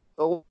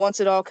 But once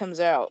it all comes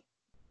out,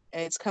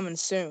 and it's coming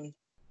soon,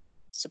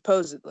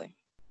 supposedly,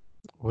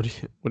 What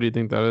do you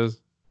think that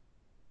is?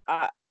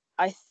 I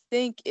I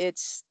think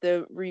it's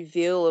the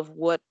reveal of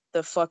what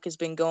the fuck has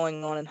been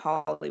going on in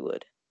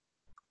Hollywood.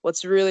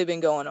 What's really been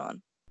going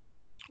on.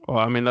 Well,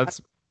 I mean,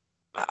 that's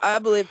I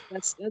believe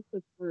that's the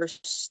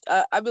first.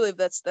 I believe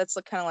that's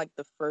kind of like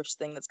the first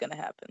thing that's gonna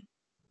happen.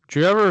 Do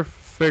you ever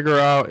figure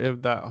out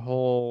if that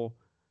whole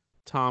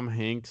Tom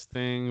Hanks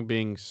thing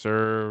being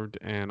served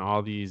and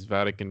all these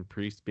Vatican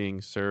priests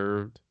being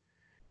served,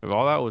 if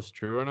all that was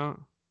true or not?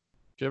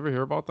 Did you ever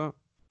hear about that?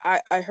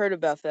 I heard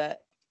about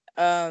that.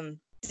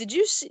 Did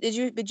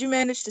you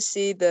manage to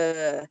see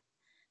the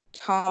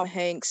Tom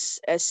Hanks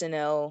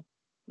SNL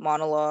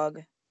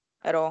monologue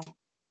at all?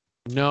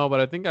 No, but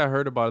I think I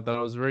heard about it. That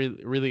it was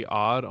really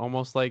odd,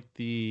 almost like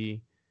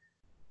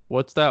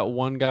what's that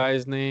one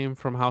guy's name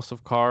from House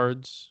of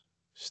Cards?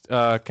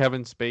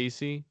 Kevin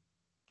Spacey.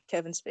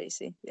 Kevin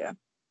Spacey, yeah.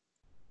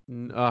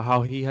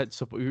 How he had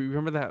you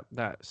remember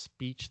that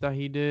speech that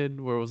he did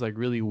where it was like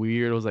really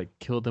weird. It was like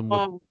killed him with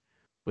Oh,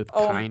 with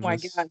oh my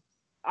kindness. God,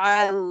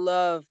 I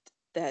loved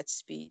that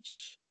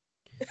speech.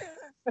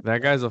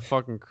 That guy's a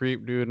fucking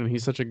creep, dude, and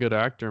he's such a good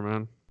actor,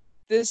 man.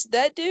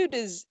 That dude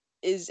is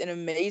an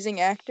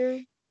amazing actor.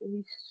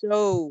 He's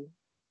so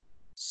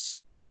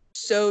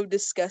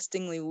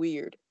disgustingly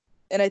weird,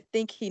 and I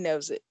think he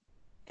knows it.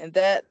 And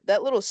that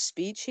little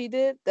speech he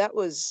did, I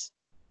was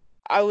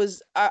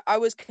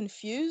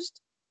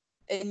confused,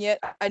 and yet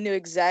I knew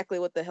exactly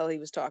what the hell he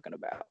was talking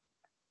about.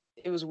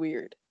 It was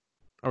weird.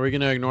 Are we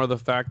gonna ignore the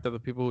fact that the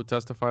people who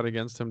testified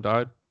against him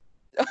died?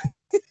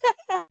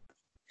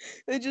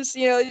 They just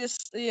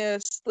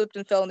slipped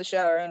and fell in the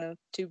shower, and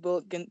two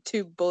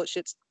bullet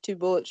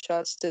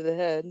shots to the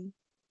head.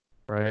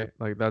 Right?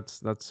 Like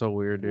that's so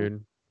weird,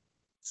 dude.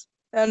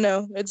 I don't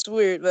know, it's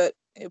weird, but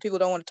people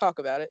don't want to talk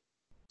about it.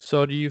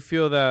 So do you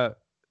feel that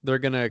they're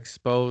gonna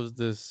expose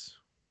this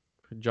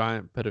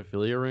giant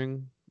pedophilia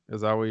ring?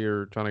 Is that what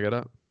you're trying to get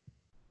at?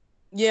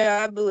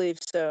 Yeah, I believe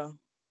so,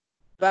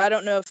 but I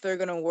don't know if they're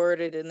gonna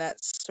word it in that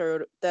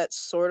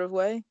sort of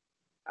way.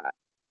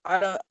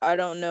 I, I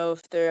don't know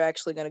if they're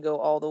actually gonna go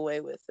all the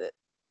way with it,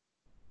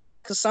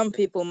 because some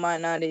people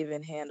might not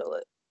even handle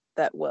it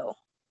that well.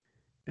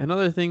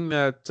 Another thing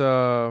that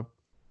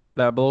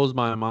blows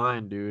my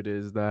mind, dude,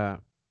 is that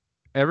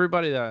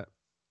everybody that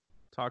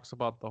talks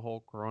about the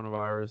whole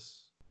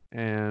coronavirus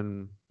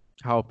and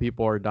how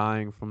people are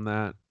dying from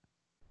that,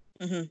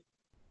 Hmm.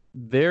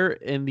 they're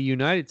in the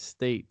United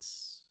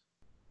States.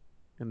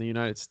 In the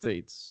United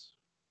States,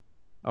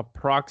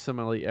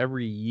 approximately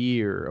every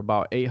year,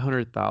 about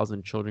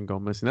 800,000 children go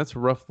missing. That's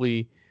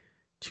roughly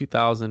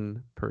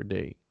 2,000 per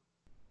day.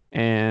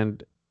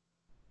 And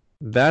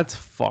that's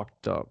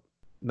fucked up.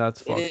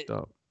 That's It fucked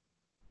up.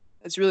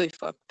 it's really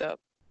fucked up.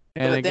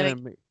 And But then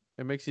again,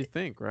 it makes you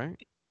think, right?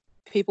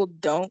 people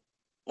don't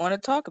want to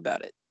talk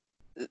about it.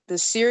 The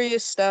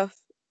serious stuff,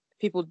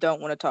 people don't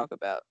want to talk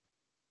about.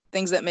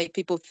 Things that make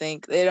people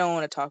think, they don't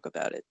want to talk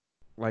about it.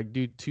 Like,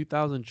 dude,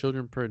 2,000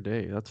 children per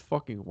day. That's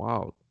fucking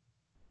wild.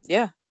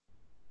 Yeah,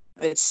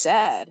 it's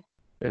sad.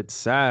 It's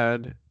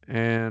sad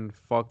and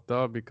fucked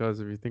up because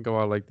if you think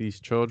about like these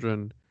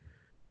children,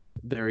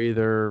 they're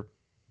either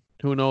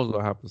who knows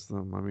what happens to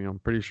them. I mean, I'm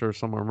pretty sure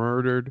some are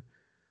murdered,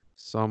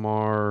 some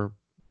are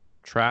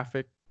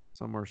trafficked,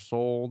 some are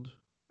sold,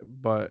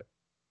 but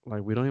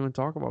like we don't even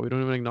talk about, we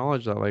don't even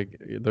acknowledge that. Like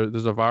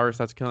there's a virus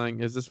that's killing.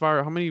 Is this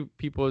virus? How many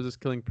people is this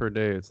killing per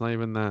day? It's not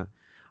even that.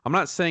 I'm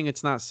not saying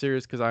it's not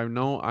serious because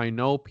I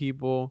know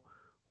people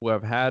who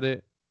have had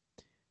it.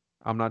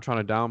 I'm not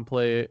trying to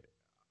downplay it.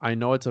 I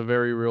know it's a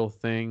very real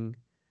thing,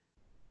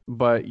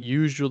 but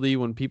usually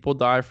when people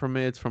die from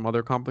it, it's from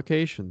other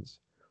complications.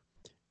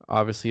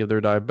 Obviously, if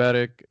they're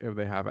diabetic, if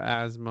they have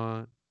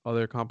asthma,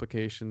 other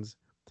complications.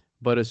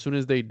 But as soon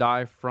as they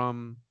die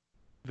from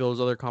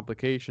those other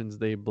complications,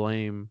 they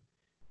blame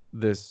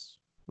this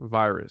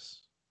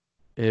virus.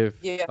 If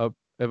Yeah, a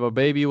if a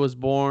baby was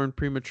born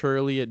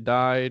prematurely, it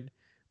died,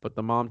 but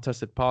the mom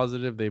tested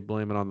positive, they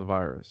blame it on the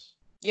virus.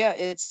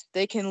 yeah,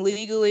 they can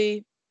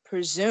legally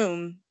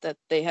presume that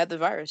they had the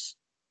virus.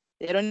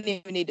 They don't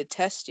even need to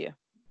test you.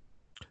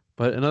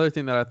 But another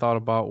thing that I thought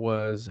about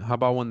was how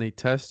about when they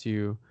test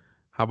you,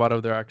 how about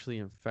if they're actually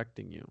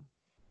infecting you?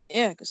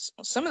 Yeah, because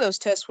some of those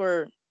tests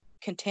were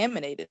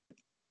contaminated.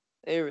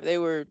 They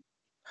were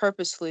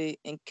purposely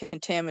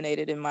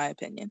contaminated, in my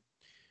opinion.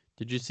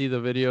 Did you see the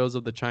videos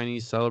of the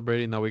Chinese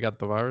celebrating that we got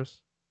the virus?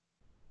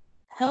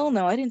 Hell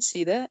no, I didn't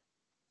see that.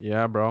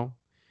 Yeah, bro.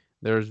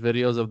 There's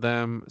videos of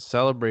them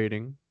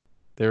celebrating.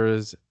 There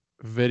is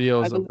I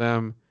videos of believe,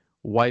 them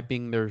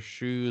wiping their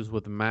shoes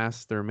with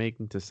masks they're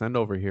making to send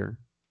over here.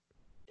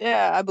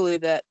 yeah, I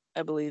believe that.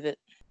 I believe it.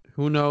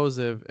 Who knows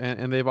if,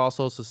 and they've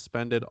also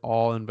suspended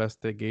all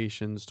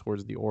investigations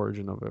towards the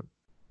origin of it.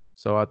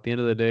 So at the end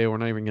of the day, we're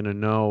not even going to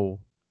know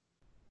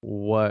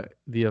what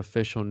the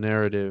official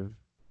narrative,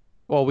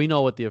 well, we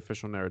know what the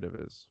official narrative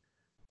is.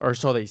 Or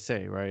so they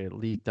say, right? It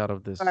leaked out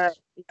of this. Yeah,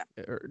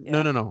 No,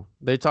 yeah, no, no.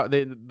 The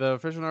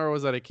official narrative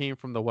was that it came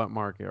from the wet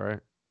market, right?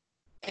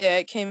 yeah.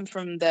 It came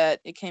from that.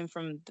 It came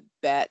from the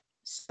bat.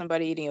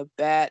 Somebody eating a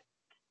bat.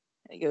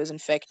 I think it was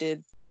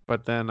infected.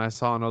 But then I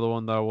saw another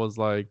one that was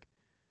like,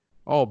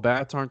 oh,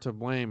 bats aren't to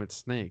blame, it's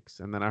snakes.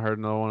 And then I heard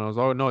another one that was,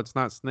 oh, no, it's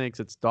not snakes,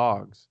 it's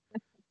dogs. Yeah,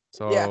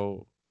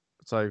 So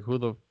it's like, who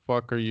the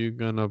fuck are you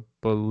gonna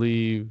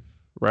believe,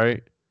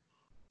 right?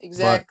 But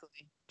exactly.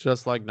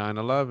 just like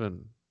 9/11,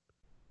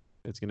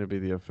 it's gonna be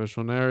the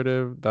official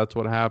narrative. That's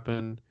what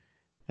happened,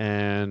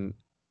 and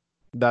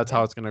that's how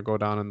Yeah, it's gonna go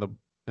down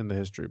in the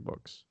history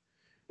books.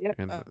 yeah.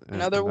 And Another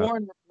and that,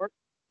 Warren report.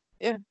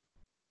 Yeah,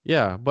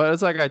 yeah. But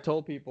it's like I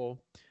told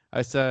people,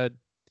 I said,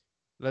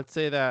 let's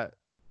say that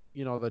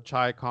the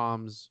Chi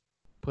Coms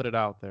put it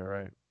out there,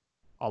 right?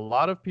 A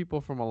lot of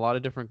people from a lot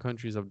of different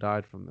countries have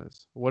died from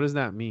this. What does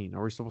that mean?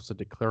 Are we supposed to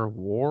declare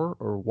war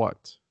or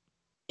what?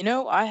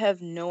 I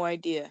have no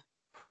idea.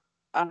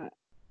 Uh,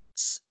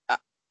 I,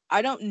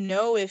 I don't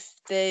know if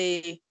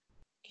they.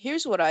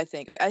 Here's what I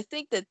think. I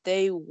think that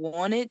they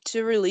wanted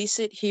to release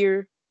it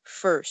here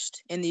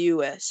first in the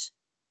U.S.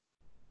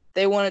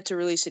 They wanted to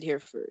release it here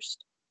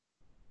first,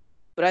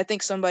 but I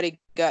think somebody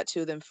got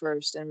to them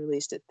first and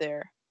released it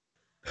there.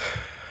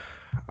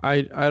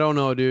 I don't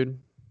know, dude.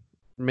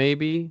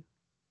 Maybe,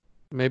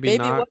 maybe Maybe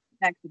it was not.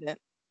 an accident.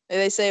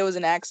 They say it was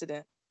an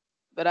accident,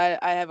 but I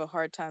have a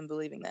hard time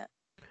believing that.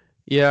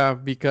 Yeah,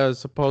 because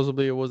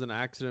supposedly it was an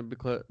accident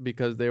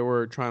because they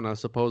were trying to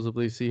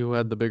supposedly see who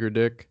had the bigger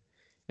dick,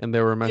 and they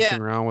were Yeah,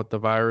 messing around with the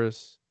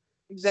virus,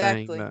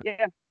 saying exactly. that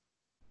Yeah.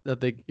 that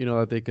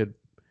they could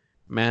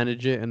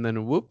manage it, and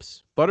then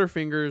whoops,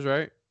 Butterfingers,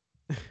 right?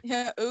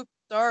 Yeah. Oops.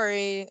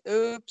 Sorry.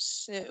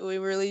 Oops. We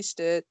released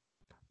it.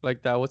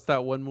 Like that. What's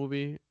that one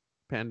movie?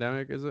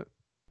 Pandemic, is it?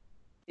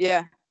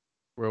 Yeah.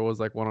 Where it was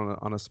like one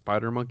on a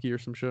spider monkey or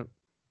some shit,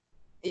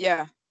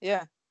 Yeah.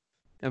 Yeah.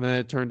 and then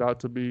it turned out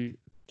to be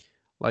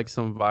like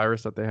some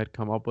virus that they had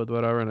come up with,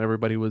 whatever, and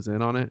everybody was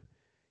in on it.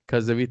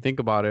 Because if you think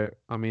about it,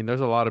 I mean, there's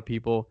a lot of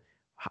people.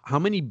 How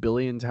many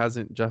billions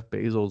hasn't Jeff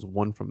Bezos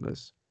won from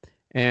this?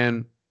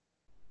 And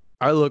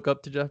I look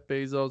up to Jeff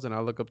Bezos, and I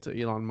look up to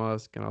Elon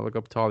Musk, and I look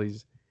up to all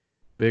these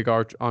big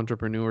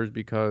entrepreneurs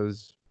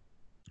because,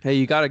 hey,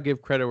 you got to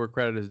give credit where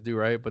credit is due,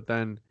 right? But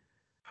then,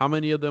 how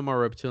many of them are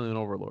reptilian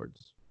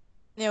overlords?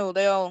 They're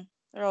all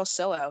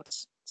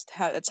sellouts.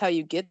 That's how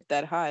you get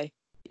that high.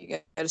 You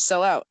got to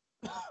sell out.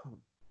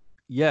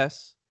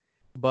 Yes,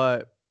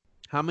 but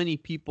how many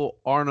people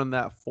aren't on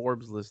that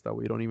Forbes list that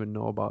we don't even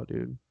know about,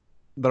 dude?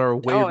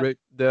 Oh,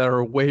 That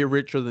are way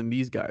richer than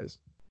these guys.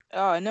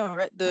 oh, I know,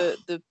 right?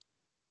 The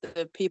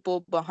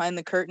people behind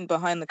the curtain,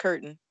 behind the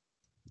curtain.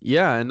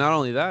 Yeah, and not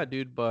only that,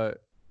 dude,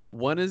 but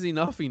when is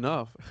enough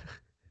enough?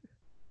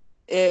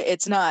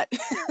 It's not.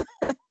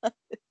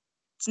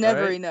 It's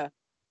never Right? enough.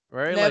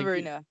 Right? Like Never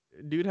enough.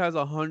 dude has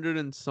a hundred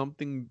and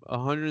something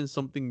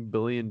 $1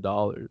 billion.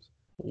 Yeah.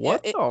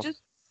 What It the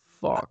just.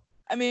 fuck?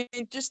 I mean,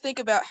 just think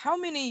about how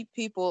many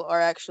people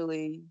are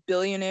actually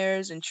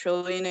billionaires and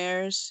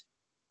trillionaires,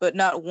 but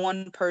not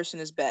one person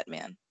is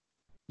Batman.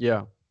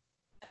 Yeah.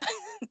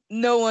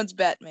 No one's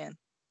Batman.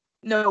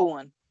 No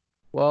one.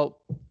 Well,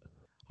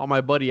 how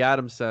my buddy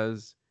Adam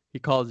says, he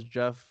calls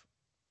Jeff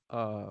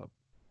uh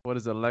what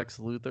is it, Lex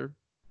Luthor?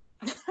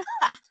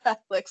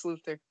 Lex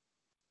Luthor.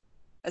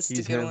 That's a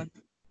He's good him one.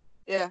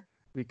 Yeah.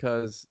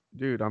 because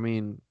dude, I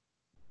mean,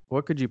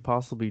 what could you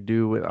possibly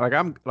do with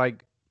I'm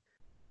like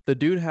the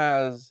dude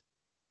has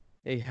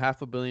a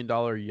 $500 million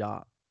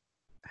yacht.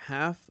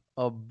 $500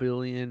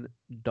 million.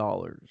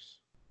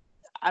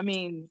 I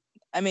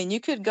mean, you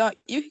could go.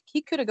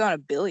 He could have gone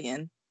 1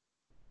 billion.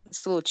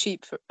 It's a little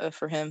cheap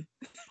for him.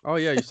 Oh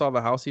yeah, you saw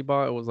the house he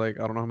bought? It was like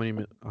I don't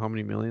know how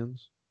many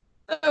millions.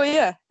 Oh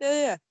yeah, yeah,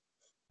 yeah.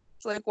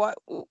 It's like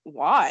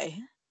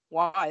why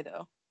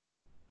though?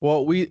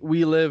 Well, we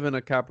live in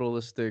a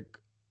capitalistic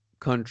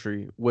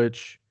country,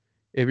 which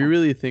if you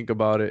really think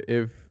about it,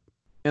 if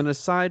and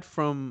aside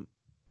from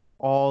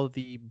all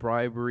the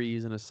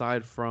briberies and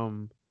aside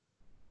from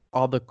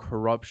all the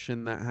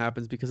corruption that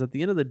happens, because at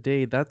the end of the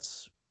day,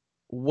 that's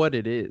what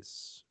it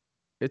is.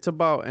 It's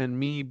about, and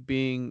me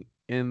being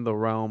in the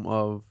realm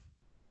of,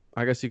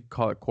 I guess you could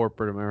call it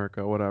corporate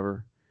America,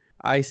 whatever.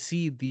 I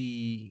see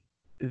the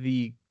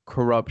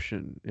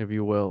corruption, if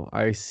you will.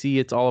 I see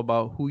it's all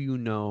about who you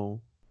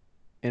know,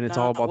 and it's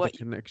all Not about the what you.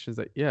 connections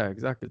that, yeah,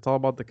 exactly. It's all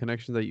about the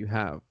connections that you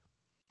have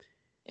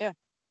Yeah.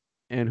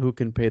 and who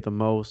can pay the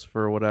most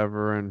for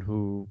whatever and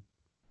who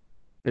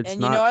it's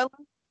And not.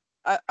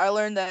 I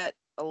learned that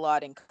a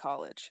lot in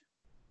college.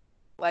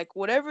 Like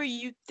whatever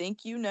you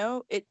think you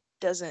know,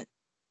 doesn't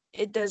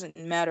it doesn't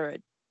matter a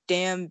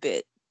damn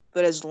bit.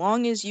 But as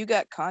long as you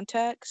got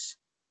contacts,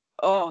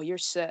 oh, you're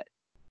set.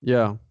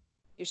 Yeah,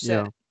 You're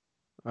yeah, set.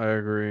 I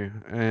agree.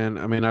 And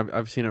I mean,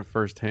 I've seen it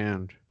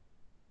firsthand,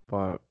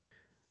 but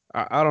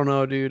I don't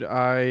know, dude.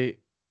 I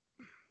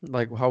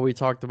like how we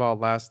talked about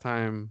last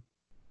time.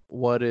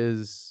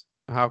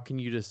 How can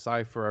you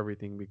decipher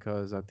everything?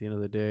 Because at the end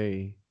of the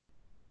day,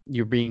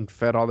 you're being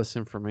fed all this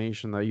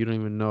information that you don't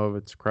even know if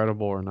it's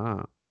credible or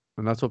not.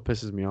 And that's what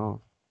pisses me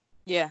off.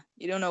 Yeah,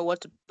 you don't know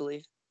what to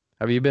believe.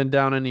 Have you been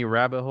down any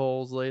rabbit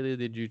holes lately?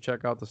 Did you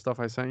check out the stuff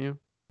I sent you?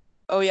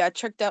 Oh yeah, I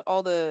checked out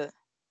all the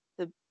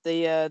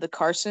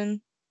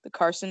Carson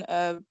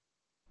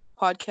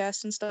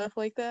podcasts and stuff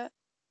like that.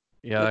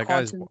 Yeah, The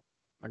quantum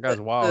that guy's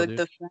wild, dude.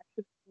 the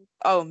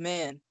oh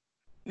man,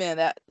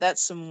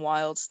 that's some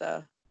wild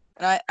stuff.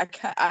 And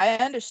I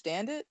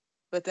understand it,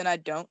 but then I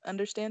don't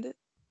understand it.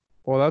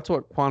 Well, that's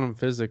what quantum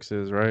physics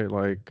is, right?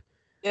 Like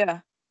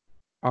Yeah.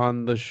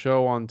 on the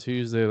show on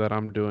Tuesday that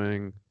I'm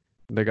doing,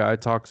 the guy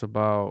talks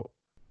about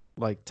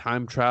like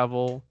time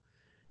travel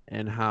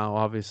and how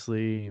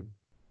obviously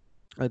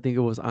I think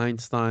it was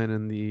Einstein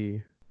and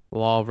the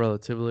law of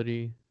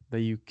relativity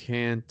that you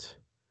can't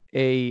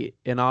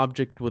an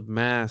object with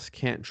mass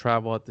can't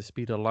travel at the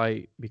speed of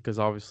light because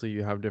obviously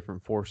you have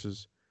different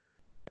forces.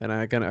 And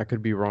I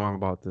could be wrong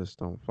about this.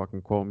 Don't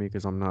fucking quote me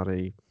because I'm not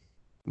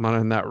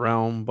in that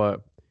realm,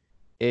 but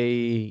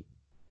a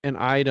an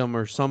item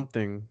or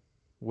something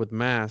with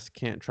mass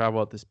can't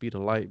travel at the speed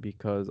of light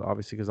because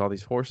obviously because all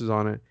these forces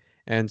on it.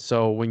 And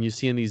so when you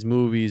see in these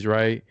movies,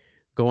 right,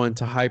 go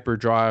into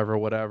hyperdrive or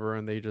whatever,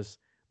 and they just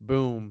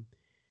boom.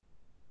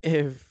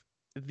 If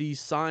the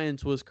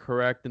science was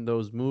correct in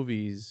those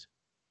movies,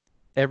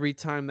 every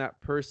time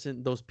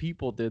those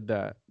people did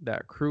that,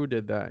 that crew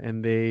did that,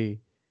 and they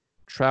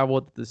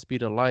traveled at the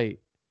speed of light,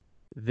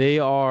 they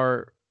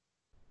are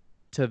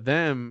to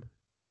them,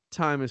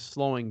 time is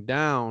slowing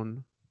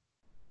down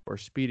or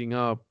speeding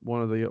up,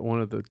 one of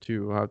the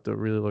two. I have to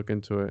really look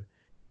into it.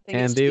 I think it's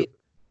And speed.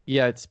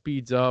 yeah, it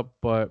speeds up,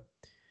 but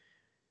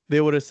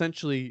they would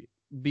essentially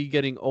be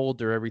getting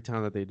older every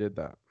time that they did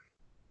that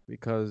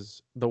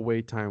because the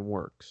way time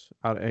works.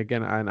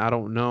 Again, I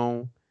don't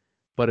know,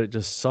 but it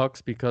just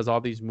sucks because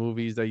all these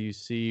movies that you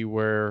see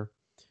where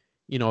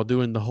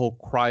doing the whole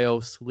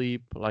cryo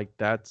sleep, like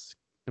that's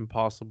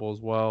impossible as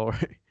well,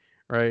 right?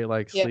 Right,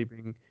 like Yeah.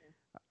 sleeping.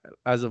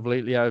 As of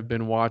lately, I've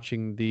been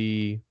watching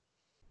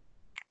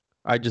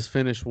I just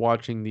finished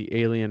watching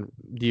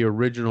the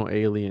original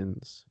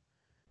Aliens,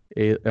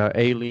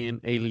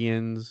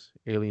 Aliens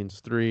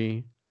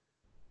 3,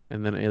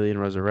 and then Alien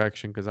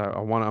Resurrection because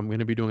I'm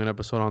gonna be doing an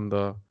episode on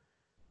the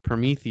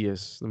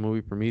the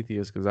movie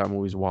Prometheus, because that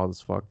movie's wild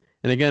as fuck.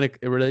 And again, it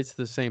relates to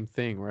the same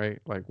thing, right?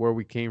 Like where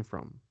we came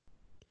from.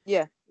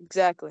 Yeah,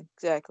 exactly.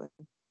 Exactly.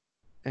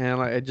 And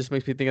like, it just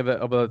makes me think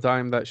of the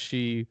time that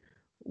she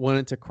went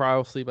into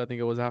cryo sleep. I think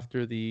it was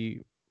after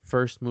the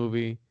first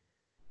movie,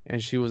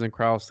 and she was in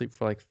cryo sleep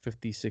for like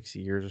 56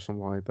 years or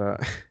something like that.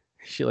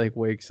 She like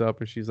wakes up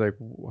and she's like,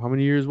 "How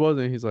many years was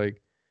it?" And he's like,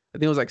 "I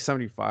think it was like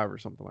 75 or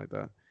something like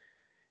that."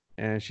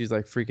 And she's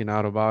like freaking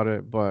out about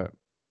it. But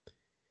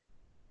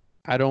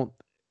I don't.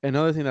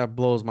 Another thing that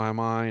blows my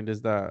mind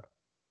is that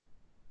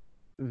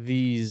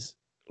these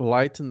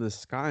lights in the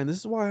sky, and this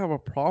is why I have a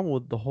problem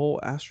with the whole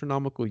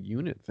astronomical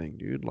unit thing,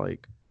 dude.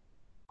 Like,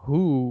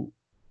 who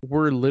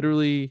we're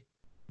literally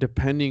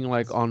depending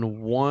like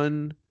on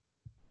one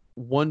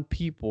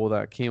people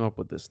that came up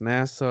with this.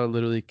 NASA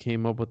literally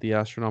came up with the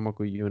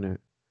astronomical unit,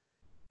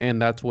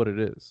 and that's what it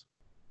is.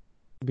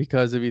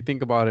 Because if you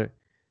think about it,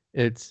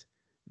 it's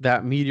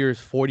that meteor is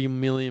 40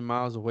 million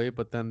miles away,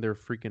 but then they're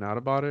freaking out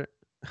about it,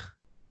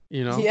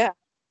 you know? Yeah,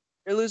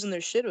 they're losing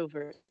their shit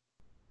over it.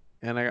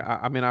 And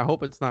I mean, I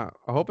hope it's not.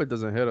 I hope it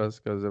doesn't hit us,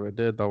 because if it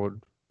did, that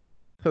would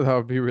that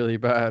would be really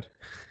bad.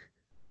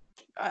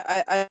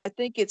 I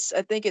think it's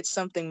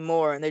something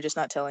more, and they're just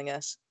not telling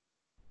us.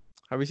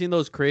 Have you seen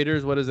those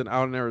craters? What is it,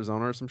 out in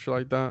Arizona or some shit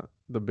like that?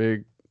 The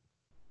big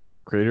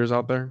craters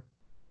out there.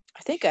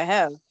 I think I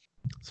have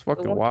It's the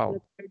fucking ones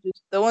wild.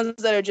 the ones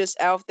that are just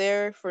out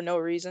there for no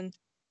reason.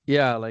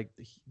 Yeah, like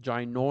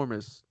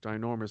ginormous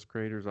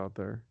craters out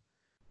there.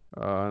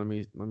 Let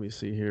me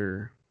see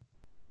here.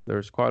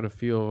 There's quite a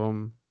few of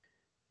them.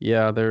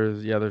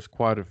 There's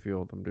quite a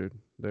few of them, dude.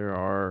 There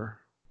are,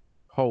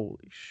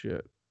 holy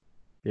shit.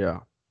 Yeah,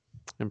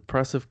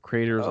 impressive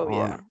craters Oh on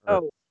yeah. Earth.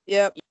 Oh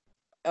yep.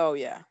 Oh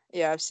yeah.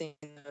 Yeah, I've seen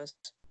those.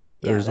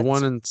 Yeah, There's that's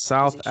one in crazy.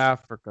 South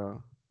Africa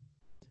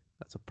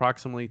that's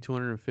approximately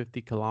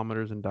 250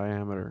 kilometers in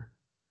diameter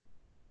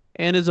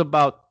and is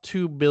about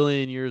 2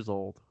 billion years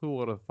old. Who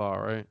would have thought,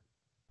 right?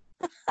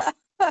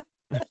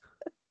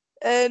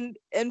 And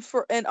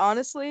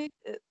honestly,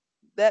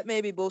 that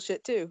may be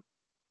bullshit too.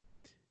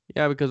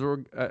 Yeah, because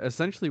we're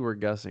essentially we're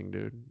guessing,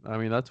 dude. I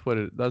mean, that's what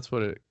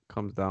it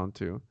comes down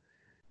to.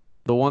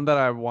 The one that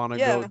I want to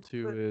go Yeah.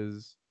 to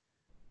is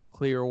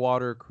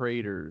Clearwater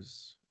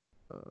Craters.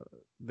 Uh,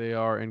 they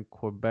are in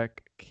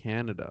Quebec,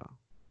 Canada.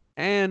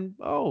 And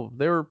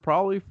they were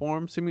probably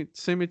formed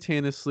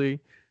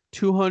simultaneously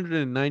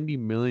 290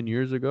 million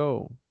years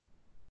ago.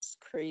 It's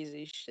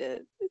crazy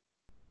shit.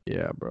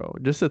 Yeah, bro.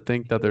 Just to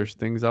think that there's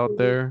things out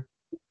there.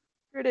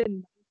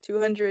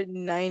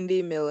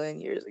 290 million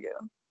years ago.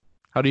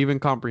 How do you even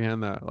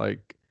comprehend that?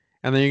 Like,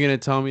 and then you're gonna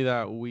tell me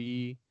that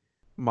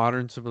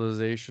modern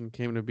civilization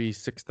came to be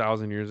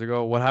 6,000 years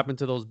ago? What happened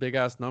to those big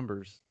ass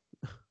numbers?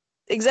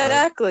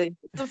 Exactly.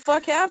 What the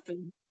fuck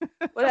happened?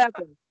 What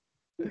happened?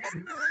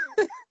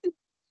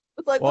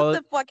 Like, what Well,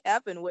 the fuck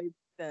happened way back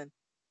then?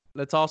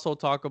 let's also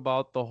talk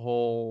about the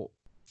whole.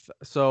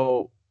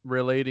 So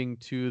relating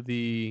to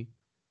the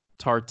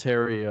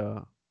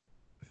Tartaria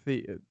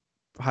the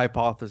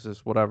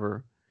hypothesis,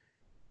 whatever.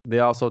 They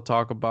also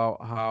talk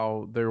about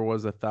how there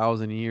was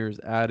 1,000 years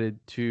added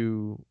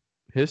to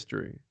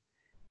history,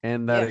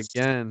 and that Yes.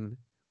 again,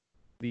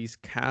 these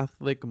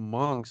Catholic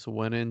monks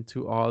went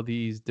into all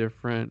these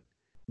different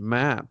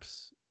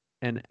maps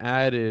and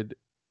added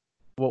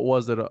what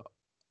was it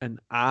an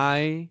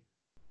eye?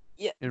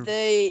 Yeah, And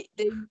they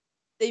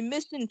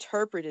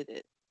misinterpreted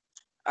it,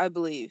 I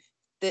believe.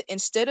 That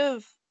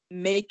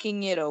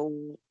making it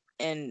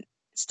and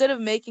instead of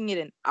making it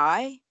an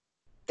I,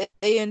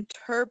 they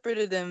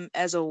interpreted them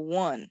as a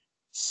 1.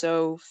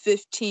 So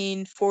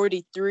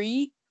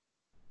 1543,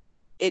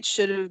 it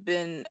should have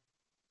been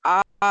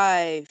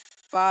I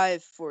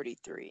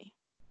 543.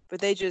 But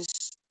they did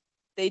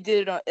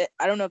it on,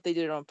 I don't know if they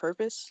did it on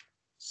purpose.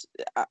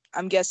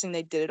 I'm guessing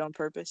they did it on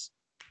purpose.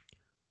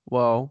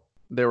 well,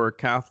 there were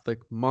Catholic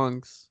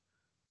monks.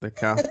 The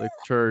Catholic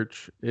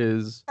Church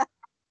is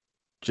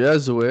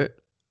Jesuit.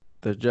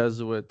 The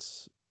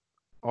Jesuits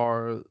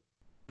are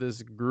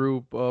this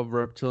group of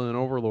reptilian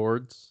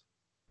overlords.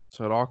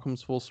 So it all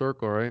comes full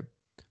circle, right?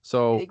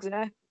 So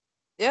Exactly.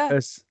 Yeah.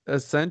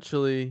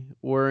 essentially,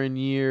 we're in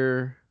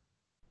year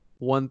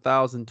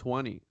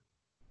 1020.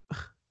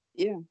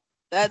 Yeah.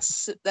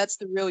 That's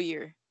the real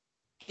year.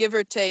 Give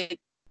or take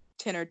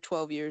 10 or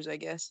 12 years, I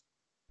guess.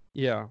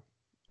 Yeah.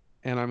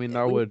 And I mean,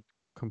 Yeah, that we would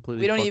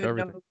completely we don't fuck even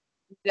everything. know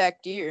the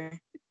exact year.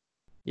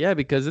 Yeah,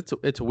 because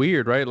it's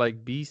weird, right?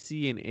 Like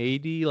BC and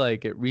AD,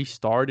 like it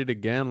restarted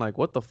again. Like,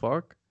 what the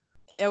fuck?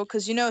 Yeah,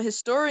 because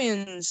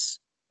historians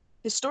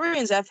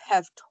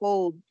have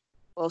told,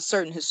 well,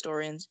 certain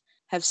historians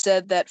have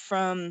said that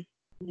from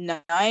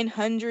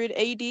 900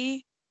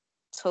 AD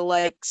to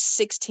like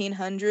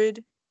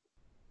 1600,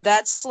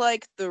 that's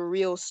like the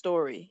real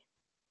story.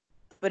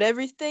 But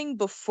everything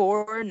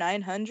before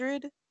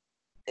 900,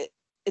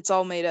 it's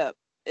all made up.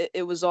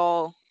 It was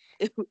all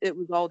it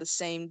was all the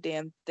same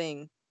damn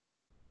thing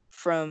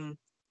from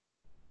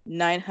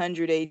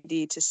 900 AD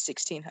to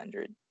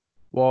 1600.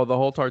 Well, the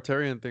whole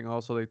Tartarian thing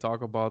also, they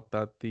talk about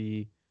that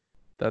the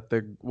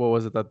what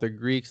was it, that the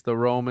Greeks, the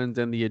Romans,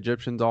 and the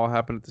Egyptians all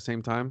happened at the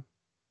same time.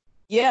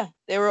 Yeah,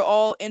 they were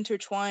all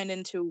intertwined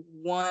into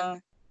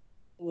one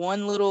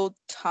little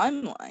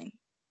timeline,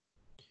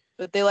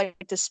 but they like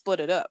to split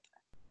it up.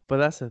 But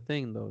that's the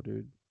thing, though,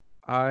 dude.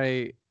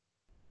 I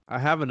I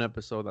have an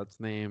episode that's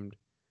named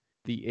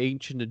 "The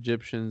Ancient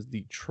Egyptians,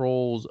 the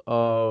Trolls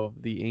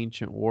of the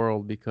Ancient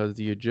World," because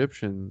the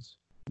Egyptians,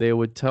 they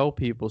would tell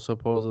people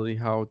supposedly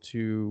how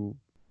to,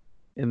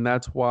 and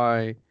that's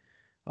why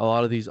a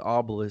lot of these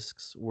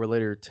obelisks were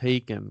later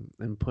taken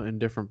and put in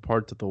different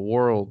parts of the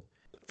world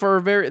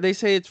they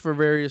say it's for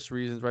various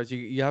reasons, right? So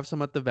you have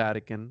some at the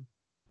Vatican,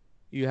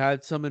 you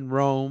had some in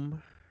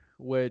Rome,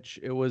 which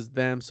it was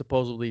them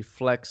supposedly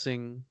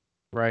flexing,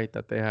 right,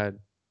 that they had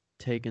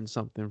taken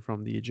something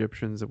from the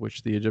Egyptians, of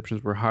which the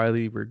Egyptians were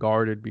highly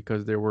regarded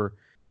because there were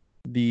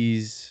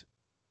these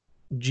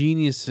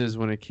geniuses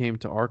when it came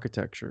to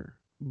architecture.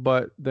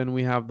 But then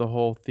we have the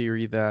whole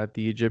theory that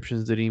the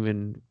Egyptians didn't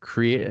even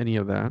create any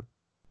of that.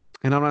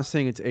 And I'm not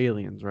saying it's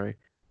aliens, right?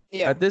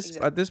 Yeah, At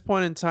exactly. this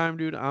point in time,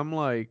 dude, I'm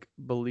like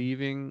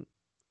believing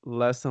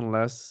less and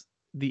less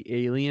the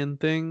alien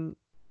thing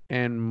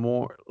and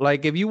more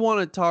like if you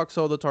want to talk.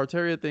 So the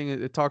Tartaria thing,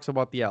 it talks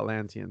about the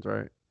Atlanteans,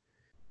 right?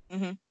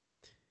 Mhm.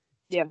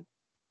 Yeah.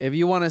 If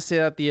you want to say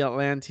that the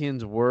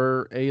Atlanteans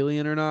were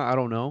alien or not, I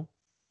don't know.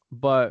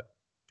 But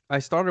I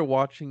started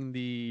watching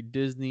the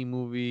Disney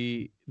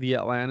movie, the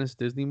Atlantis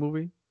Disney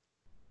movie,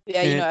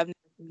 Yeah, and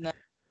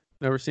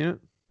never seen it.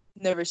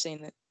 never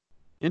seen it.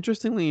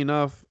 Interestingly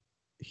enough,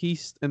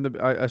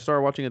 I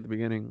started watching at the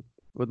beginning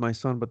with my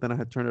son, but then I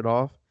had turned it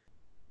off.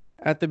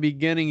 At the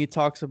beginning, he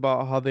talks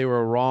about how they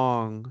were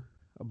wrong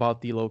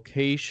about the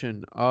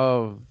location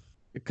of,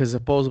 because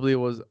supposedly it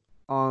was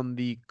on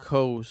the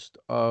coast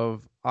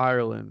of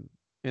Ireland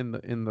in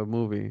the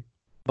movie,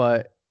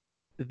 but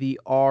the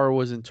R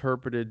was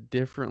interpreted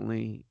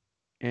differently,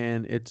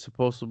 and it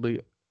supposedly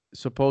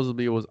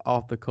it was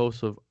off the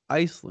coast of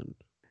Iceland.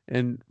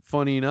 And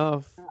funny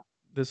enough,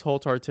 this whole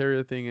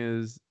Tartaria thing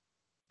is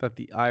that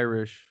the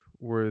Irish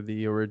were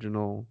the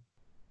original.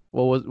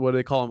 What do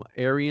they call them?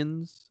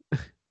 Aryans.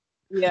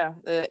 Yeah,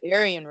 the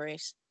Aryan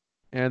race.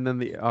 And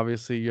then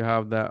obviously you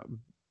have that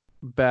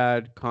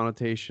bad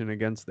connotation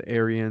against the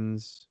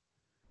Aryans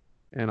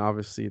and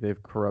obviously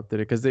they've corrupted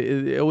it because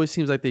it always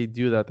seems like they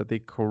do that they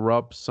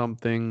corrupt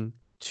something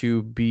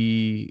to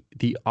be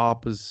the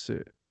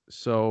opposite.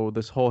 So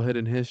this whole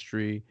hidden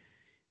history,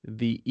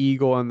 the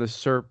eagle and the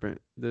serpent,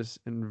 this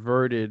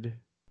inverted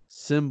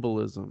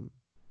symbolism.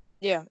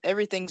 Yeah,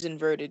 everything's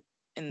inverted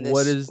in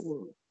What this is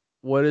world.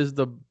 what is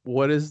the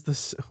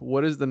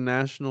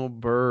national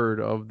bird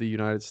of the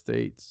United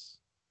States?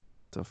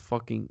 It's a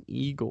fucking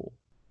eagle.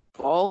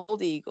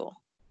 Bald eagle.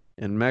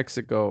 In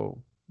Mexico,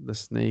 the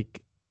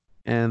snake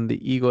and the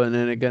eagle. And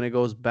then again, it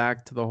goes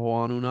back to the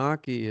whole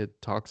Anunnaki.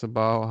 It talks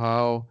about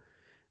how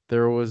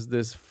there was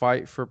this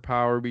fight for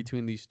power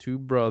between these two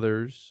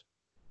brothers,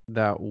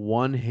 that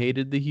one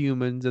hated the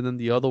humans and then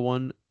the other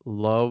one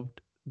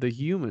loved the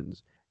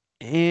humans.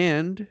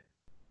 And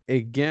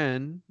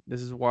again,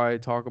 this is why I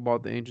talk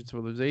about the ancient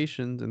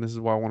civilizations, and this is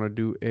why I want to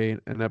do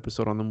an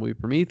episode on the movie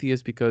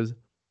Prometheus, because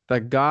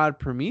that god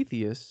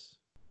Prometheus,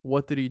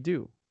 what did he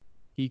do?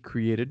 He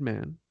created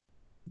man.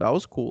 That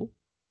was cool,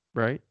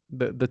 right?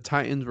 The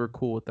Titans were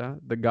cool with that.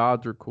 The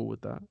gods were cool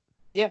with that.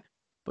 Yeah.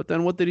 But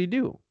then what did he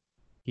do?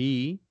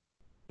 He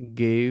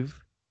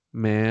gave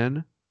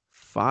man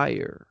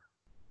fire.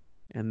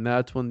 And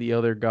that's when the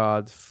other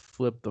gods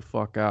flipped the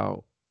fuck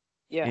out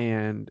Yeah.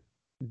 and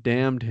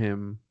damned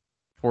him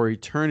for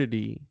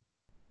eternity.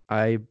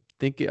 I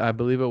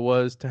believe it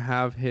was to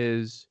have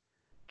his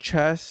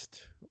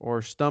chest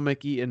or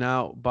stomach eaten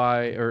out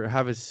by, or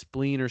have his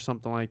spleen or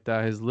something like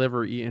that, his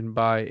liver eaten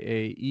by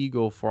a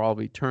eagle for all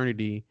of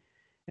eternity,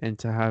 and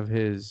to have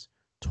his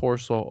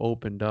torso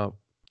opened up.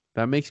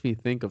 That makes me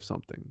think of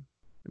something.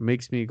 It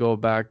makes me go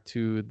back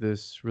to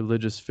this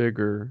religious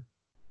figure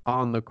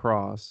on the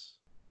cross,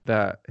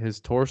 that his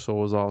torso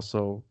was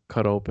also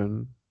cut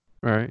open,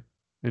 right?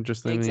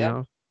 Interestingly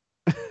Exactly.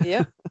 enough.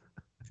 Yeah.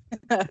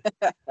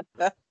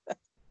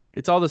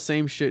 It's all the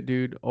same shit,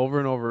 dude, over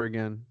and over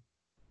again.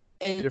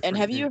 And Different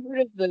have name. you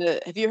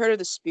heard of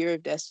the Spear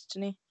of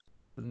Destiny?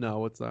 No,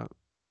 what's that?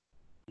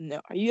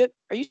 No. Are you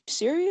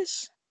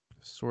serious?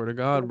 Swear to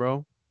God,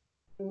 bro.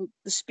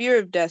 The Spear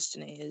of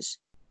Destiny is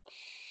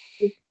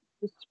the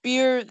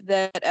spear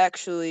that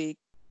actually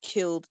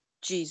killed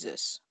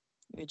Jesus.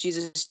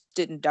 Jesus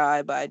didn't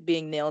die by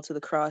being nailed to the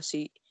cross.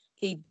 He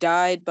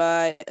died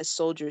by a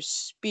soldier's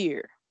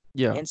spear.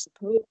 Yeah. And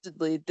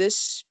supposedly this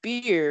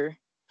spear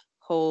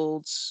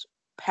holds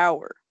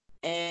power.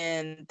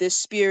 And this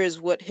spear is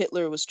what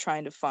Hitler was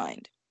trying to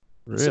find.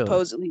 And Really?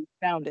 supposedly he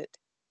found it.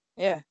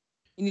 Yeah.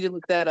 You need to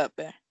look that up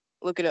there.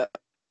 Look it up.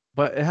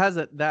 But it has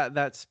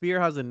that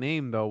spear has a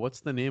name though. What's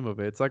the name of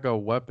it? It's like a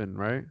weapon,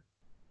 right?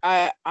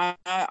 I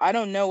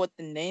don't know what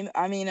the name.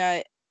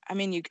 I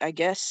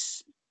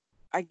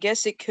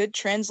guess it could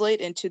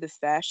translate into the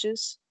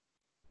fascist.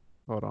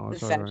 Hold on, I'll The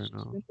tell you right fascist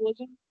now.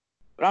 symbolism.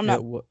 But I'm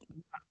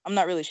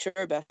not really sure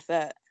about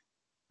that.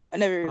 I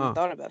never even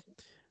thought about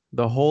it.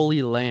 The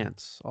Holy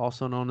Lance,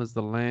 also known as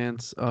the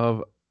Lance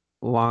of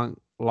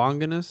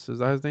Longinus, is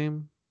that his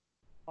name?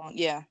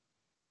 Yeah.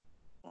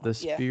 The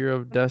Spear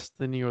of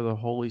Destiny, or the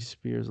Holy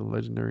Spear, is a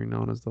legendary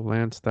known as the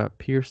lance that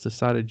pierced the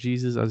side of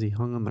Jesus as he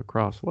hung on the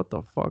cross. What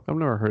the fuck? I've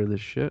never heard of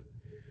this shit.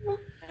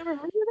 Never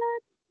heard of that?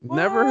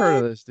 Never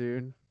heard of this,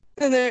 dude.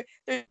 And there's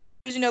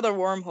another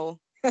wormhole.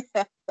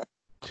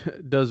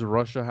 Does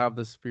Russia have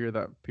the spear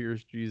that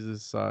pierced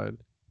Jesus' side?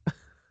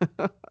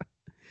 I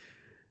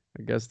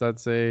guess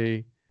that's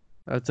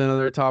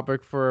another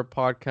topic for a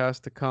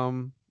podcast to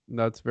come.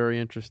 That's very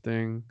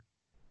interesting.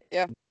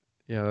 Yeah.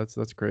 Yeah,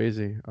 that's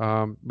crazy.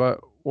 But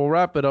we'll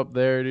wrap it up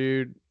there,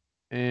 dude,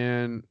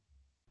 and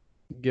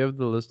give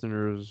the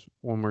listeners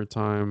one more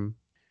time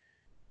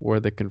where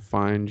they can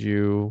find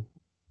you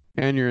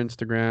and your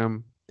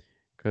Instagram,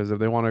 because if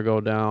they want to go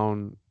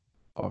down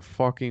a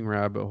fucking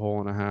rabbit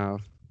hole and a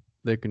half,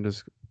 they can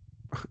just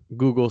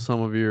Google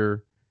some of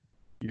your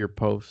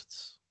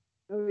posts.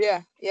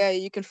 Yeah,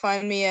 you can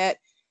find me at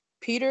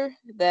Petyr,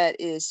 that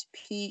is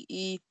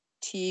PETYR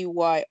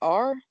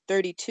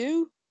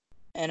 32,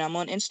 and I'm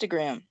on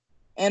Instagram,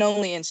 and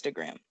only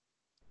Instagram.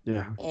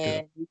 Yeah.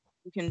 And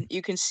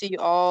you can see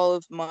all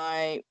of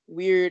my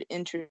weird,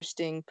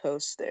 interesting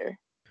posts there.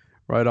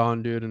 Right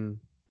on, dude, and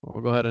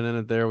we'll go ahead and end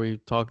it there. We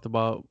talked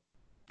about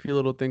a few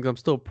little things. I'm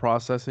still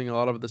processing a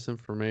lot of this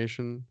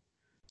information,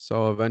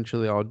 so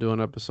eventually I'll do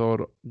an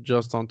episode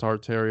just on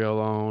Tartaria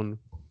alone,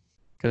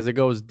 because it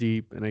goes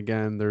deep. And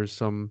again, there's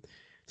some,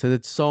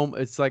 since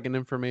it's like an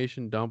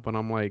information dump, and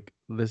I'm like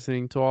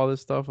listening to all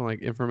this stuff and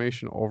like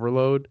information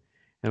overload,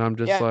 and I'm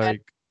just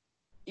like,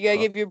 you gotta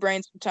give your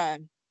brain some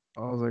time.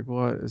 I was like,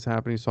 what is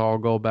happening? So I'll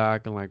go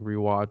back and like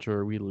rewatch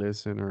or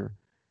re-listen or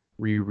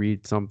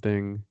reread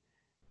something,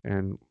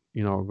 and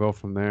go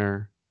from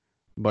there.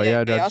 But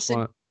yeah, dude, I'll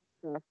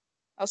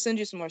send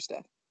you some more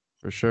stuff.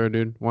 For sure,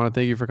 dude. Want to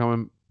thank you for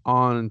coming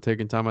on and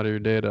taking time out of your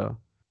day to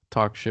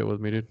talk shit with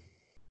me, dude.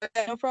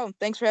 No problem.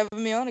 Thanks for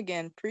having me on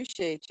again.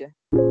 Appreciate you.